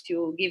support that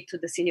you give to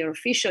the senior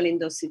official in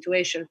those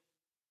situations,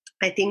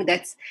 I think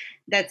that's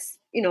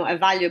a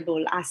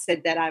valuable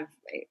asset that I've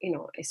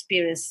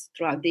experienced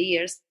throughout the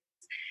years.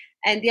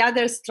 And the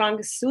other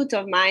strong suit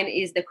of mine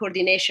is the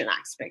coordination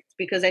aspect,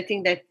 because I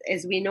think that,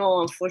 as we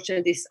know,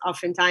 unfortunately,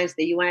 oftentimes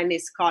the UN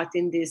is caught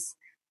in these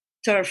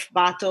turf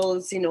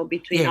battles,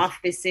 between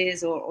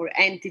offices or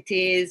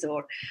entities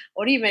or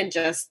even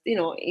just,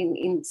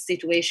 in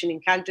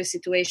country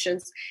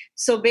situations.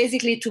 So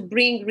basically to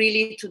bring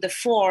really to the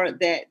fore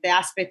the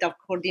aspect of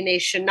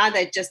coordination, not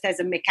that just as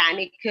a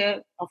mechanic,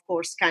 of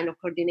course, kind of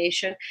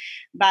coordination,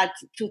 but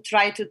to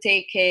try to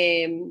take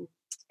a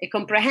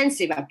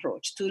comprehensive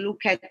approach to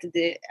look at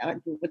the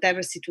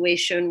whatever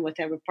situation,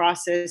 whatever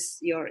process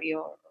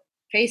you're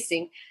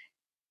facing,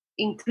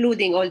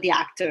 including all the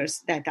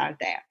actors that are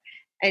there.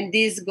 And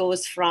this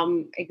goes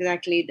from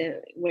exactly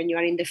when you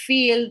are in the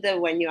field,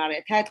 when you are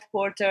at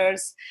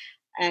headquarters.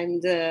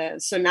 And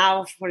so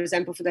now, for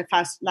example, for the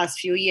last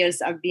few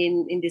years, I've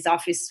been in this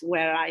office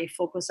where I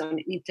focus on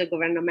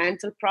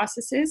intergovernmental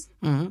processes,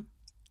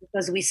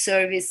 because we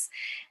service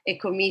a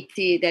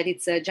committee that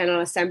it's a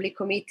General Assembly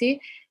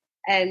committee.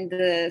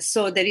 And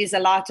so there is a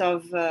lot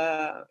of,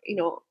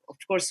 of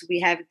course, we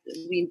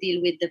deal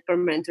with the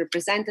permanent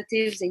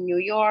representatives in New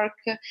York.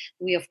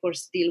 We, of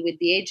course, deal with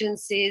the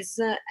agencies.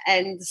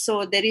 And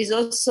so there is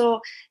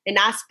also an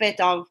aspect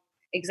of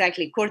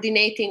exactly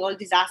coordinating all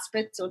these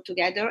aspects all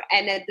together,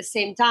 and at the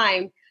same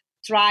time,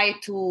 try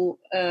to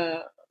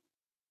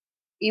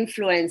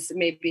influence,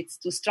 maybe it's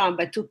too strong,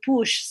 but to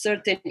push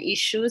certain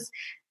issues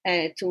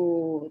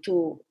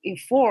to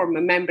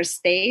inform member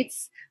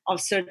states of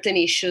certain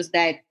issues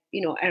that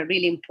are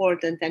really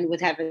important and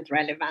would have a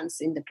relevance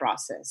in the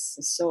process.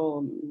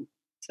 So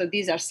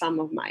these are some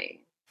of my.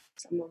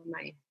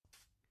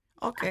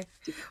 Okay.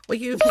 Well,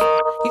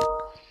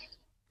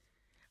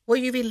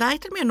 you've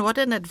enlightened me on what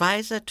an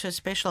advisor to a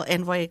special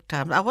envoy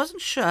comes. I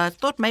wasn't sure. I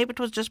thought maybe it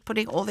was just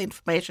putting all the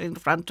information in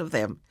front of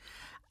them.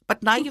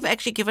 But now you've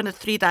actually given it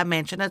 3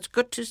 dimension. It's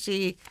good to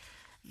see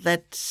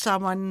that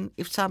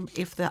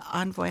if the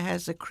envoy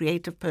has a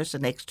creative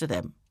person next to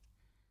them.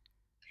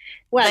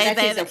 Well,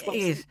 that is, of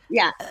course,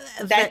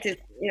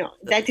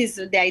 that is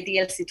the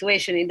ideal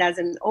situation. It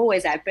doesn't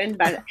always happen,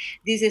 but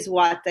this is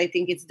what I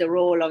think it's the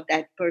role of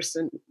that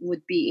person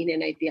would be in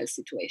an ideal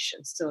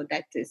situation. So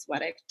that is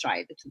what I've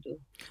tried to do.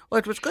 Well,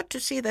 it was good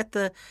to see that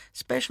the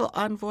special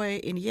envoy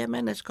in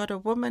Yemen has got a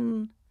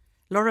woman.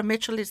 Laura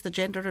Mitchell is the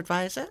gender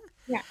advisor.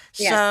 Yeah.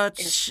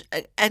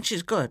 And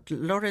she's good.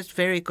 Laura is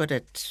very good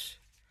at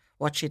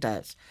what she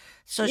does.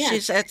 So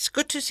it's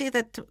good to see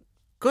that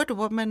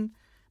women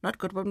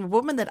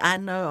that I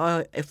know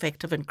are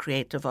effective and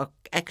creative are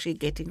actually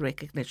getting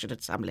recognition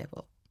at some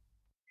level.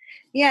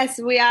 Yes,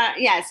 we are.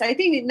 Yes, I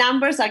think the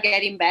numbers are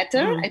getting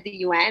better at the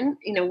UN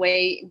in a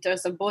way, in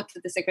terms of both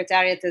the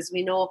Secretariat, as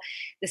we know,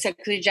 the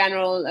Secretary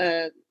General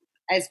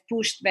has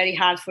pushed very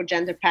hard for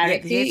gender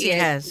parity. Yes, he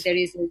has. There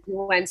is a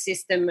UN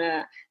system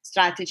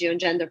strategy on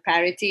gender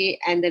parity,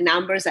 and the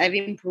numbers have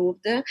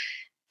improved.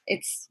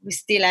 We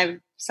still have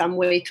some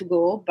way to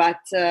go,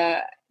 but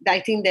I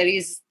think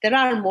there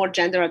are more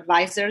gender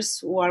advisors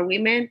who are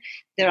women.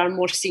 There are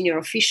more senior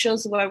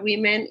officials who are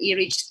women. He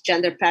reached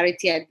gender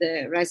parity at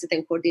the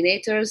resident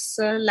coordinators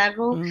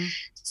level.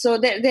 So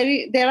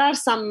there are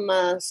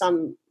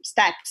some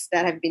steps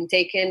that have been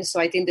taken.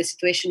 So I think the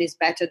situation is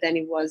better than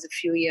it was a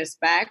few years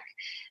back.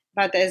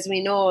 But as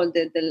we know,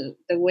 the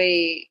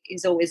way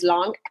is always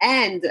long.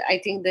 And I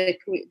think the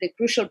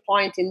crucial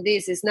point in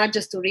this is not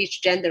just to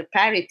reach gender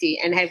parity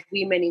and have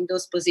women in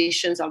those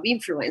positions of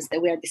influence that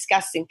we are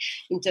discussing,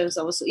 in terms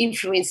of also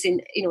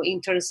influencing,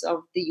 in terms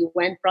of the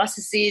UN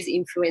processes,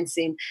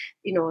 influencing,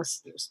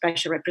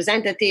 special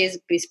representatives,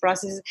 peace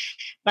processes.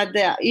 But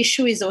the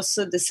issue is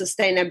also the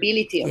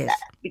sustainability of Yes.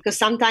 that. Because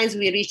sometimes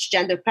we reach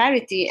gender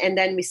parity and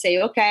then we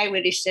say, okay, we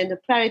reached gender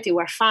parity,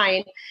 we're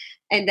fine.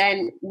 And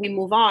then we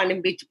move on,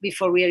 and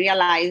before we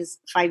realize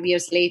 5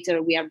 years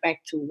later, we are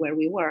back to where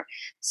we were.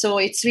 So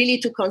it's really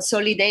to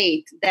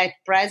consolidate that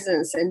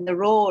presence and the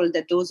role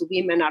that those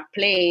women are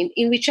playing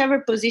in whichever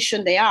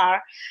position they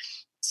are,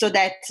 so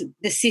that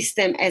the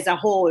system as a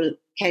whole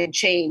can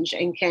change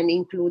and can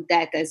include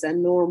that as a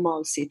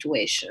normal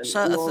situation.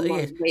 So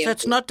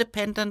it's not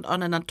dependent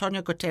on an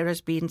Antonio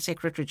Guterres being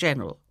Secretary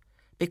General,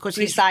 because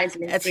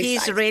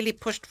he's really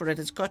pushed for it.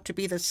 It's got to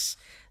be this.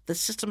 The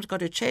system's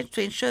got to change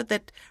to ensure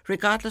that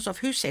regardless of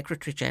who's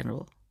Secretary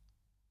General.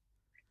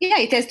 Yeah,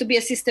 it has to be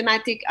a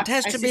systematic. It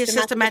has to be a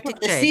systematic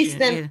change. The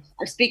system,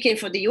 I'm speaking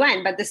for the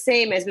UN, but the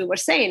same, as we were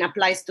saying,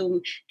 applies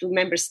to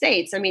member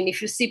states. I mean,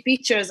 if you see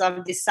pictures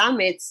of the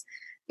summits,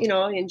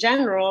 in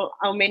general,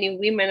 how many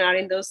women are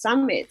in those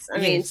summits? I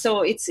mean,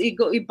 so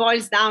it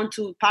boils down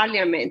to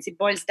parliaments. It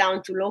boils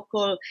down to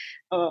local,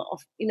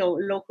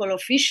 local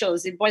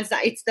officials. It boils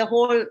down. It's the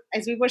whole,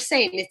 as we were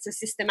saying, it's a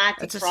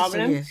systematic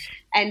problem. Yes.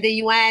 And the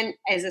UN,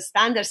 as a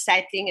standard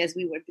setting, as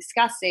we were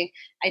discussing,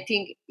 I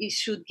think it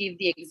should give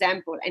the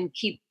example and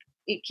keep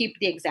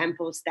the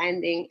example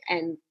standing,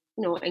 and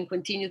and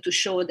continue to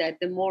show that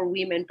the more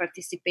women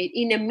participate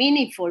in a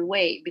meaningful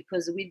way,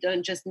 because we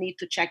don't just need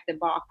to check the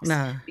box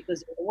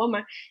because we're a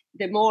woman,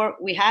 the more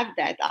we have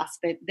that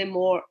aspect, the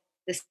more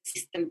the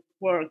system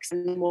works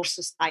and the more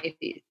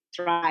society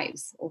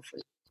thrives,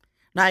 hopefully.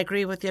 No, I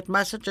agree with you. It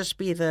mustn't just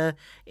be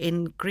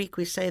in Greek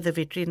we say the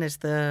vitrines,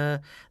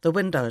 the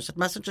windows. It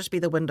mustn't just be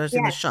the windows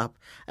in the shop.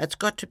 It's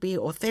got to be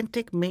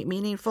authentic,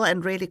 meaningful,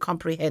 and really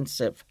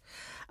comprehensive.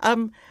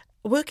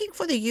 Working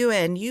for the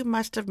UN, you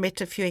must have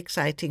met a few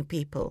exciting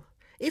people.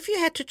 If you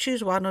had to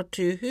choose one or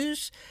two,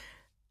 the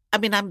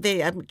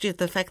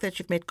fact that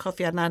you've met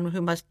Kofi Annan,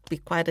 who must be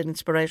quite an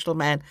inspirational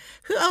man.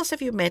 Who else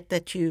have you met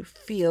that you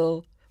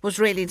feel was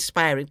really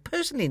inspiring,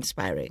 personally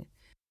inspiring?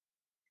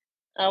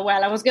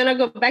 Well, I was going to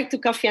go back to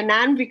Kofi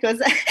Annan because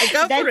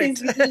that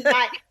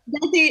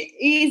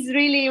is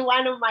really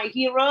one of my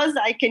heroes.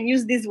 I can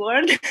use this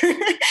word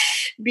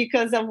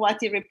because of what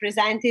he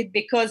represented,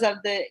 because of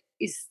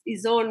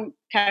his own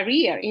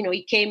career.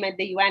 He came at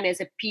the UN as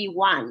a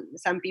P1.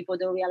 Some people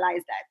don't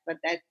realize that, but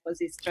that was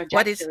his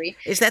trajectory.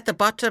 Is that the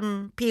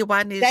bottom?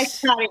 P1 is...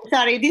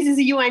 Sorry, this is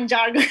UN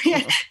jargon.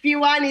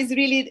 P1 is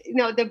really,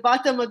 the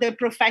bottom of the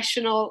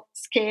professional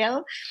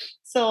scale.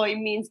 So it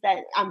means that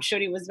I'm sure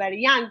he was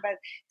very young,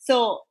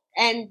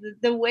 and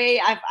the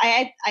way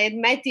I had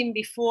met him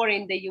before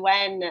in the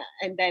UN,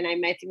 and then I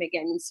met him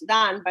again in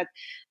Sudan, but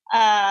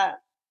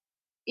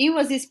he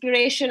was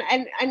inspiration,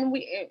 and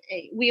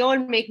we all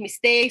make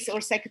mistakes, or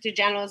secretary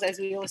generals, as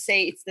we all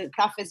say, it's the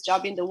toughest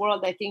job in the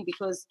world, I think,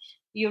 because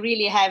you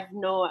really have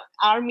no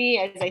army,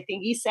 as I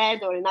think he said,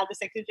 or another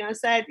secretary general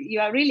said.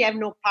 You really have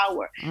no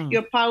power.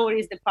 Your power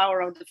is the power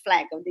of the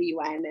flag of the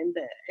UN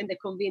and the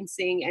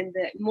convincing and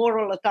the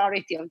moral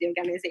authority of the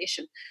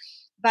organization.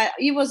 But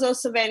he was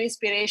also very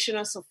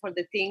inspirational, so for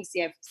the things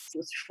he has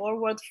pushed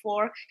forward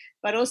for,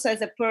 but also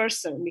as a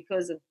person,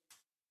 because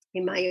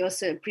in my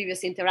also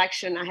previous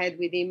interaction I had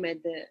with him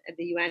at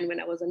the UN when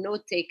I was a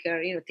note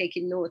taker,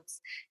 taking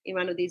notes in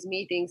one of these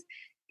meetings,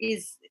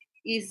 is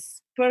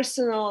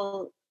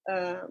personal.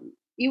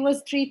 He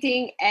was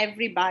treating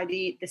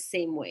everybody the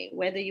same way,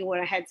 whether you were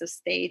a head of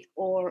state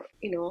or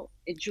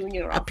a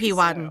junior officer,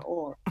 P1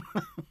 or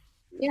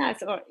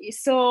yes, or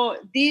so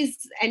this,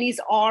 and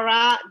his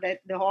aura,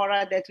 the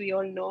aura that we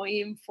all know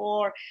him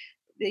for,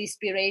 the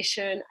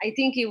inspiration. I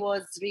think he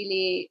was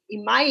really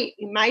in my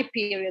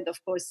period,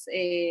 of course,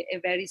 a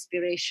very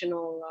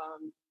inspirational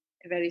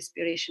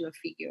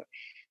figure,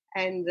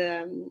 and.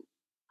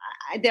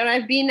 There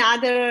have been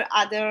other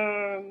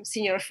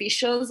senior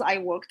officials I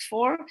worked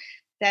for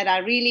that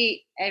have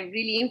really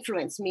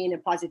influenced me in a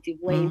positive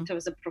way in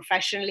terms of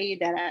professionally,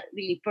 that are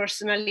really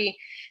personally.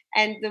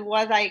 And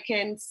what I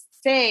can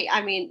say,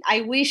 I mean,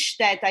 I wish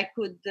that I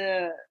could.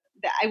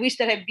 I wish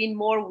there had been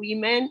more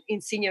women in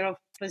senior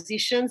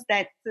positions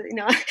that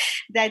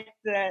that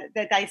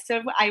I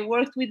serve. I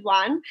worked with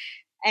one.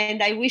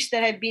 And I wish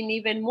there had been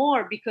even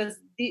more, because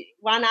the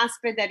one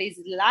aspect that is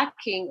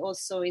lacking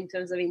also in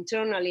terms of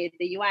internally at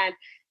the UN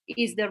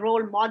is the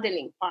role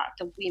modeling part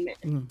of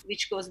women,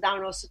 which goes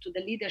down also to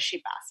the leadership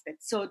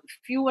aspect. So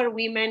fewer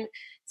women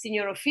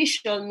senior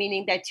official,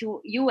 meaning that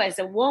you as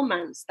a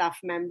woman staff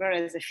member,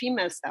 as a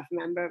female staff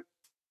member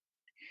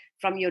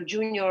from your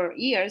junior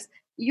years,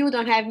 you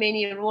don't have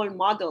many role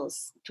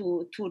models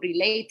to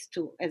relate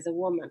to as a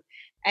woman.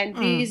 And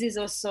this is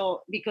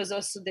also because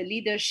also the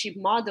leadership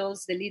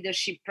models, the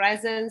leadership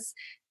presence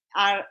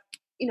are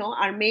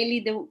are mainly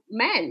the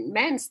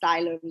men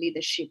style of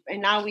leadership.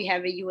 And now we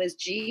have a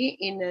USG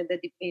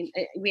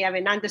we have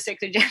an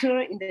Undersecretary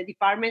General in the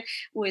department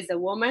who is a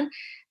woman.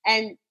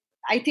 And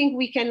I think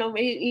we can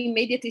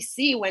immediately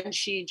see when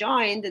she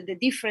joined the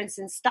difference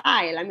in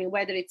style. I mean,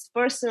 whether it's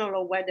personal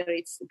or whether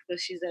it's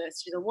because she's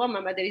a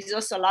woman, but there is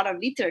also a lot of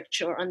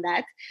literature on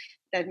that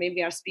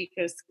maybe our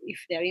speakers, if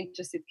they're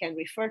interested, can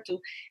refer to,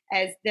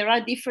 as there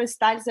are different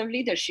styles of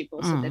leadership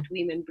also that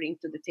women bring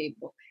to the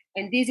table.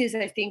 And this is,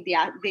 I think,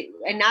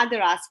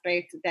 another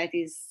aspect that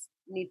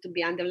need to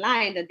be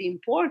underlined, that the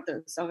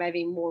importance of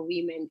having more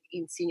women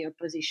in senior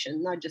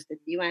positions, not just at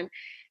the UN,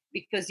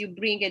 because you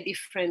bring a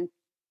different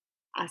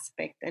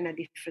aspect and a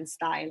different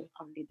style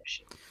of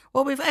leadership.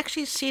 Well, we've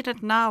actually seen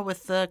it now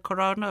with the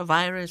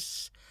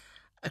coronavirus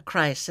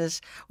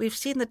crisis. We've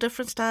seen the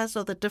different styles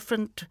of the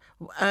different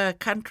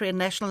country and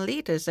national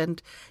leaders,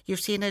 and you've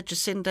seen a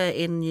Jacinda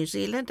in New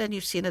Zealand, and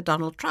you've seen a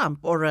Donald Trump,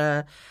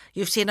 or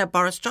you've seen a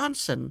Boris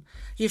Johnson.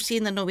 You've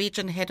seen the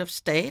Norwegian head of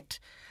state,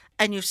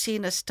 and you've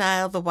seen a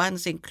style, the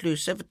one's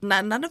inclusive.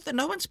 No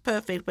one's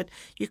perfect, but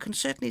you can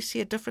certainly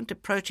see a different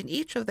approach in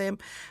each of them.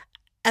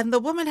 And the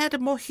woman had a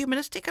more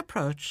humanistic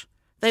approach.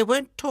 They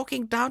weren't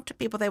talking down to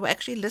people; they were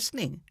actually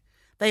listening.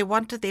 They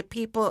wanted the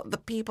people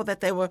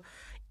that they were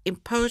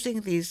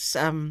imposing these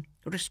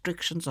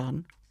restrictions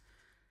on,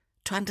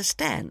 to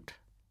understand.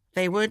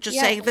 They weren't just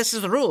saying this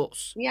is the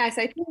rules. Yes,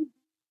 I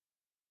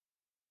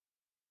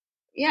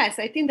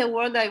think the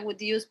word I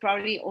would use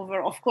probably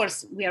of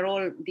course, we are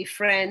all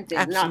different.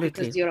 And not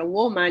because you're a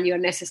woman, you're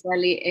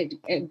necessarily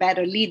a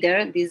better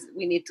leader. This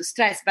we need to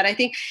stress. But I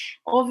think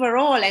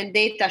overall, and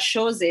data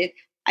shows it,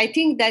 I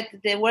think that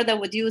the word I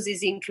would use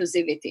is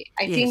inclusivity.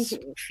 I think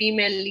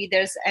female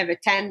leaders have a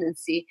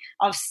tendency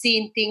of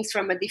seeing things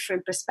from a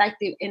different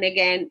perspective. And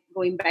again,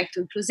 going back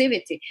to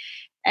inclusivity.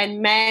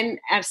 And men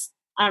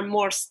are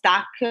more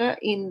stuck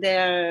in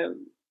the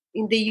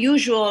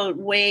usual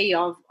way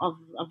of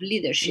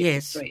leadership.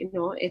 Yes.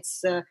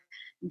 It's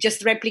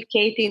just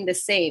replicating the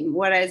same.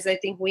 Whereas I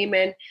think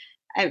women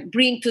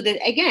bring to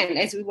again,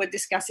 as we were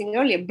discussing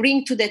earlier,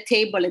 bring to the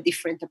table a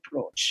different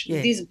approach.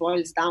 Yes. This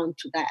boils down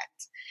to that.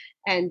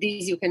 And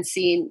this you can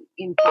see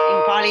in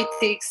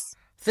politics.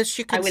 This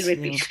you can I will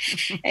repeat.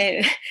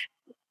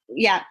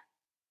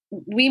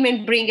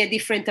 Women bring a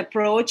different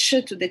approach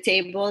to the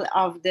table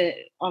of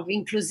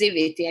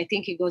inclusivity. I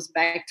think it goes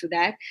back to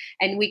that.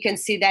 And we can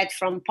see that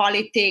from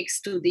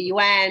politics to the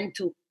UN,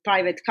 to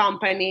private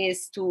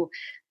companies, to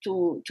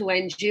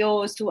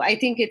NGOs, I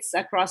think it's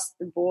across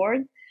the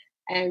board.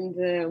 And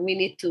we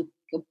need to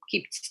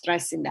keep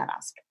stressing that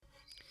aspect.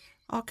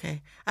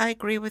 Okay, I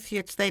agree with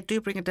you. They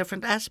do bring a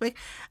different aspect.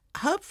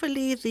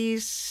 Hopefully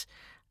these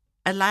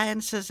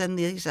alliances and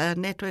these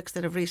networks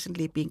that have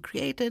recently been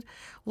created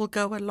will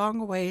go a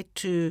long way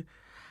to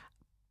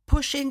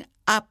pushing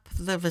up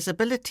the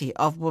visibility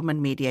of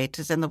women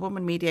mediators, and the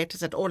women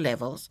mediators at all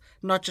levels,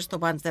 not just the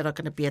ones that are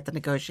going to be at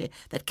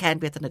that can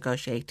be at the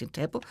negotiating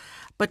table.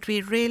 But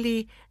we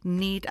really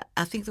need,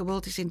 I think the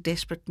world is in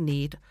desperate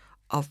need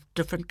of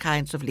different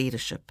kinds of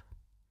leadership.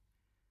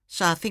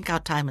 So I think our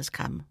time has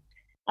come.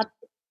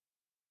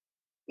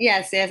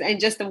 Yes, and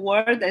just a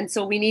word. And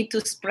so we need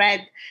to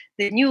spread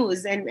the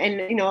news and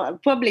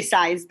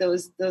publicize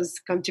those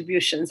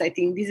contributions. I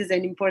think this is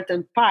an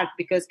important part,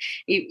 because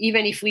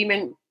even if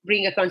women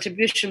bring a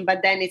contribution,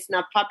 but then it's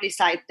not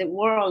publicized, the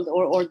world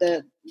or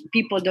the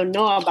people don't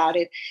know about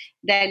it,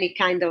 then it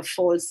kind of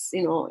falls,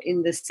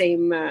 in the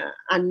same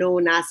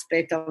unknown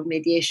aspect of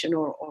mediation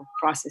or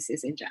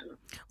processes in general.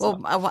 Well,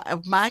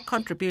 my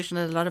contribution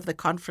at a lot of the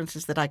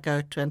conferences that I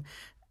go to, and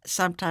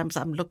sometimes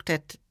I'm looked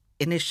at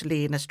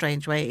initially in a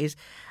strange way, is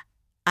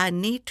I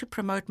need to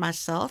promote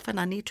myself and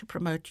I need to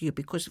promote you,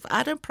 because if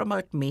I don't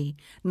promote me,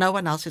 no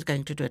one else is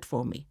going to do it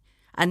for me.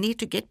 I need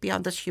to get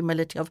beyond this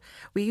humility of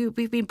we've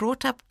been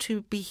brought up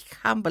to be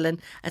humble, and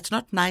it's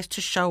not nice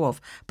to show off,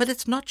 but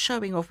it's not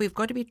showing off. We've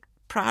got to be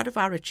proud of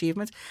our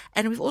achievements,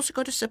 and we've also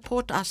got to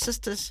support our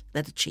sisters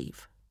that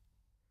achieve.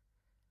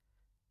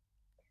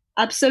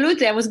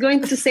 Absolutely. I was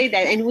going to say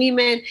that. And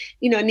women,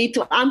 need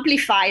to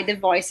amplify the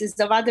voices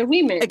of other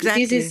women.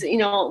 Exactly. This is,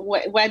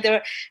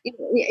 whether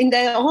in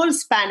the whole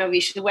span of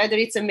issues, whether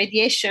it's a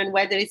mediation,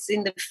 whether it's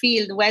in the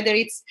field, whether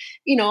it's,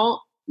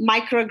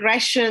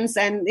 microaggressions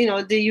and,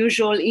 the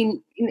usual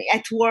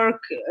at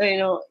work,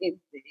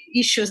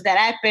 issues that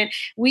happen.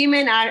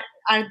 Women are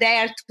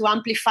there to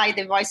amplify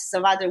the voices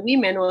of other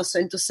women also,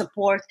 and to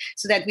support,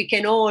 so that we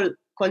can all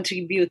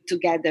contribute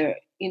together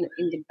in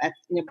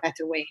a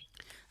better way.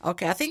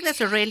 Okay, I think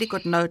that's a really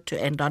good note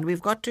to end on.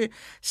 We've got to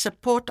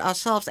support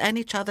ourselves and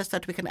each other so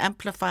that we can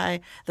amplify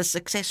the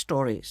success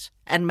stories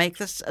and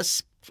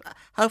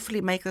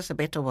hopefully make this a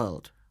better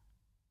world.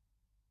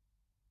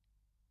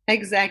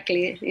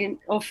 Exactly. And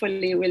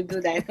hopefully we'll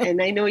do that.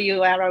 And I know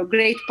you are a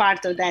great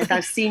part of that.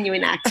 I've seen you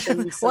in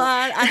action. So.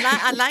 Well,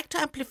 I like to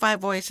amplify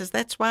voices.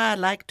 That's why I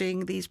like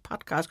doing these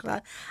podcasts.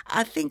 Because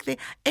I think that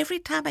every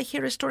time I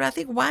hear a story, I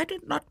think, why do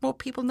not more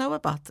people know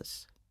about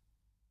this?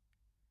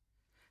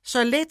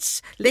 So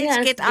let's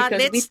get out.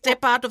 Let's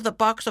step out of the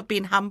box of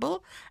being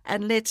humble,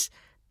 and let's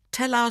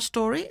tell our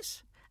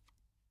stories,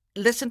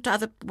 listen to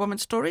other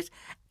women's stories,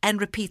 and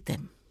repeat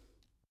them.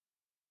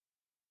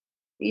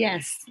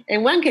 Yes,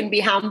 and one can be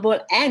humble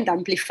and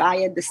amplify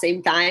at the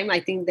same time. I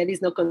think there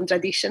is no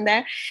contradiction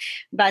there,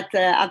 but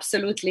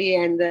absolutely.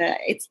 And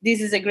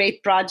this is a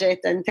great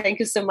project, and thank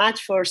you so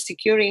much for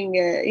securing,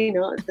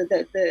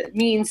 the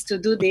means to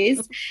do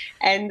this.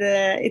 And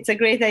it's a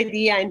great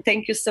idea, and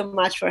thank you so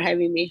much for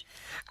having me.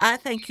 I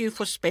thank you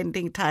for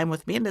spending time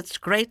with me, and it's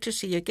great to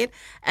see you again.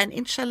 And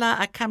inshallah,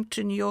 I come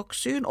to New York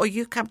soon, or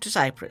you come to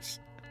Cyprus.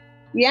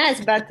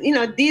 Yes, but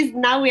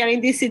now we are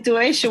in this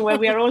situation where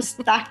we are all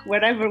stuck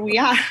wherever we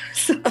are.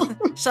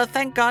 So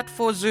thank God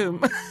for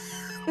Zoom.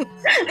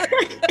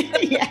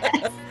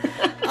 Yes.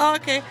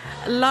 Okay.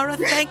 Laura,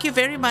 thank you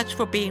very much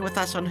for being with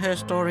us on Her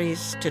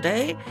Stories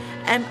today,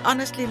 and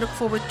honestly look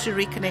forward to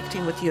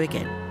reconnecting with you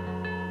again.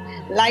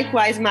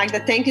 Likewise, Magda.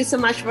 Thank you so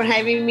much for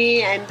having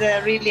me, and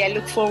really I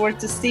look forward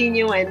to seeing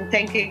you, and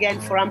thank you again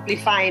for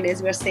amplifying,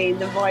 as we're saying,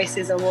 the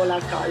voices of all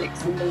our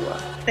colleagues in the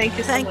world. Thank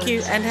you so much. Thank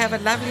you, and have a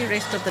lovely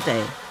rest of the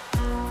day.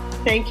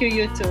 Thank you,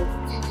 you too.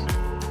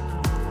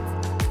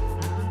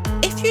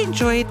 If you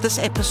enjoyed this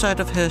episode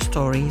of Her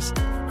Stories,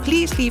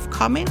 please leave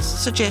comments,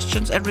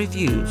 suggestions, and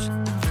reviews,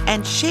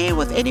 and share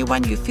with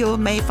anyone you feel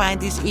may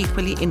find this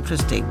equally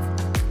interesting.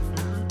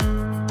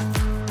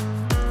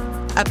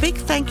 A big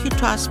thank you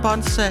to our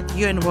sponsor,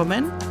 UN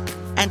Women,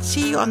 and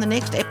see you on the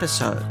next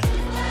episode.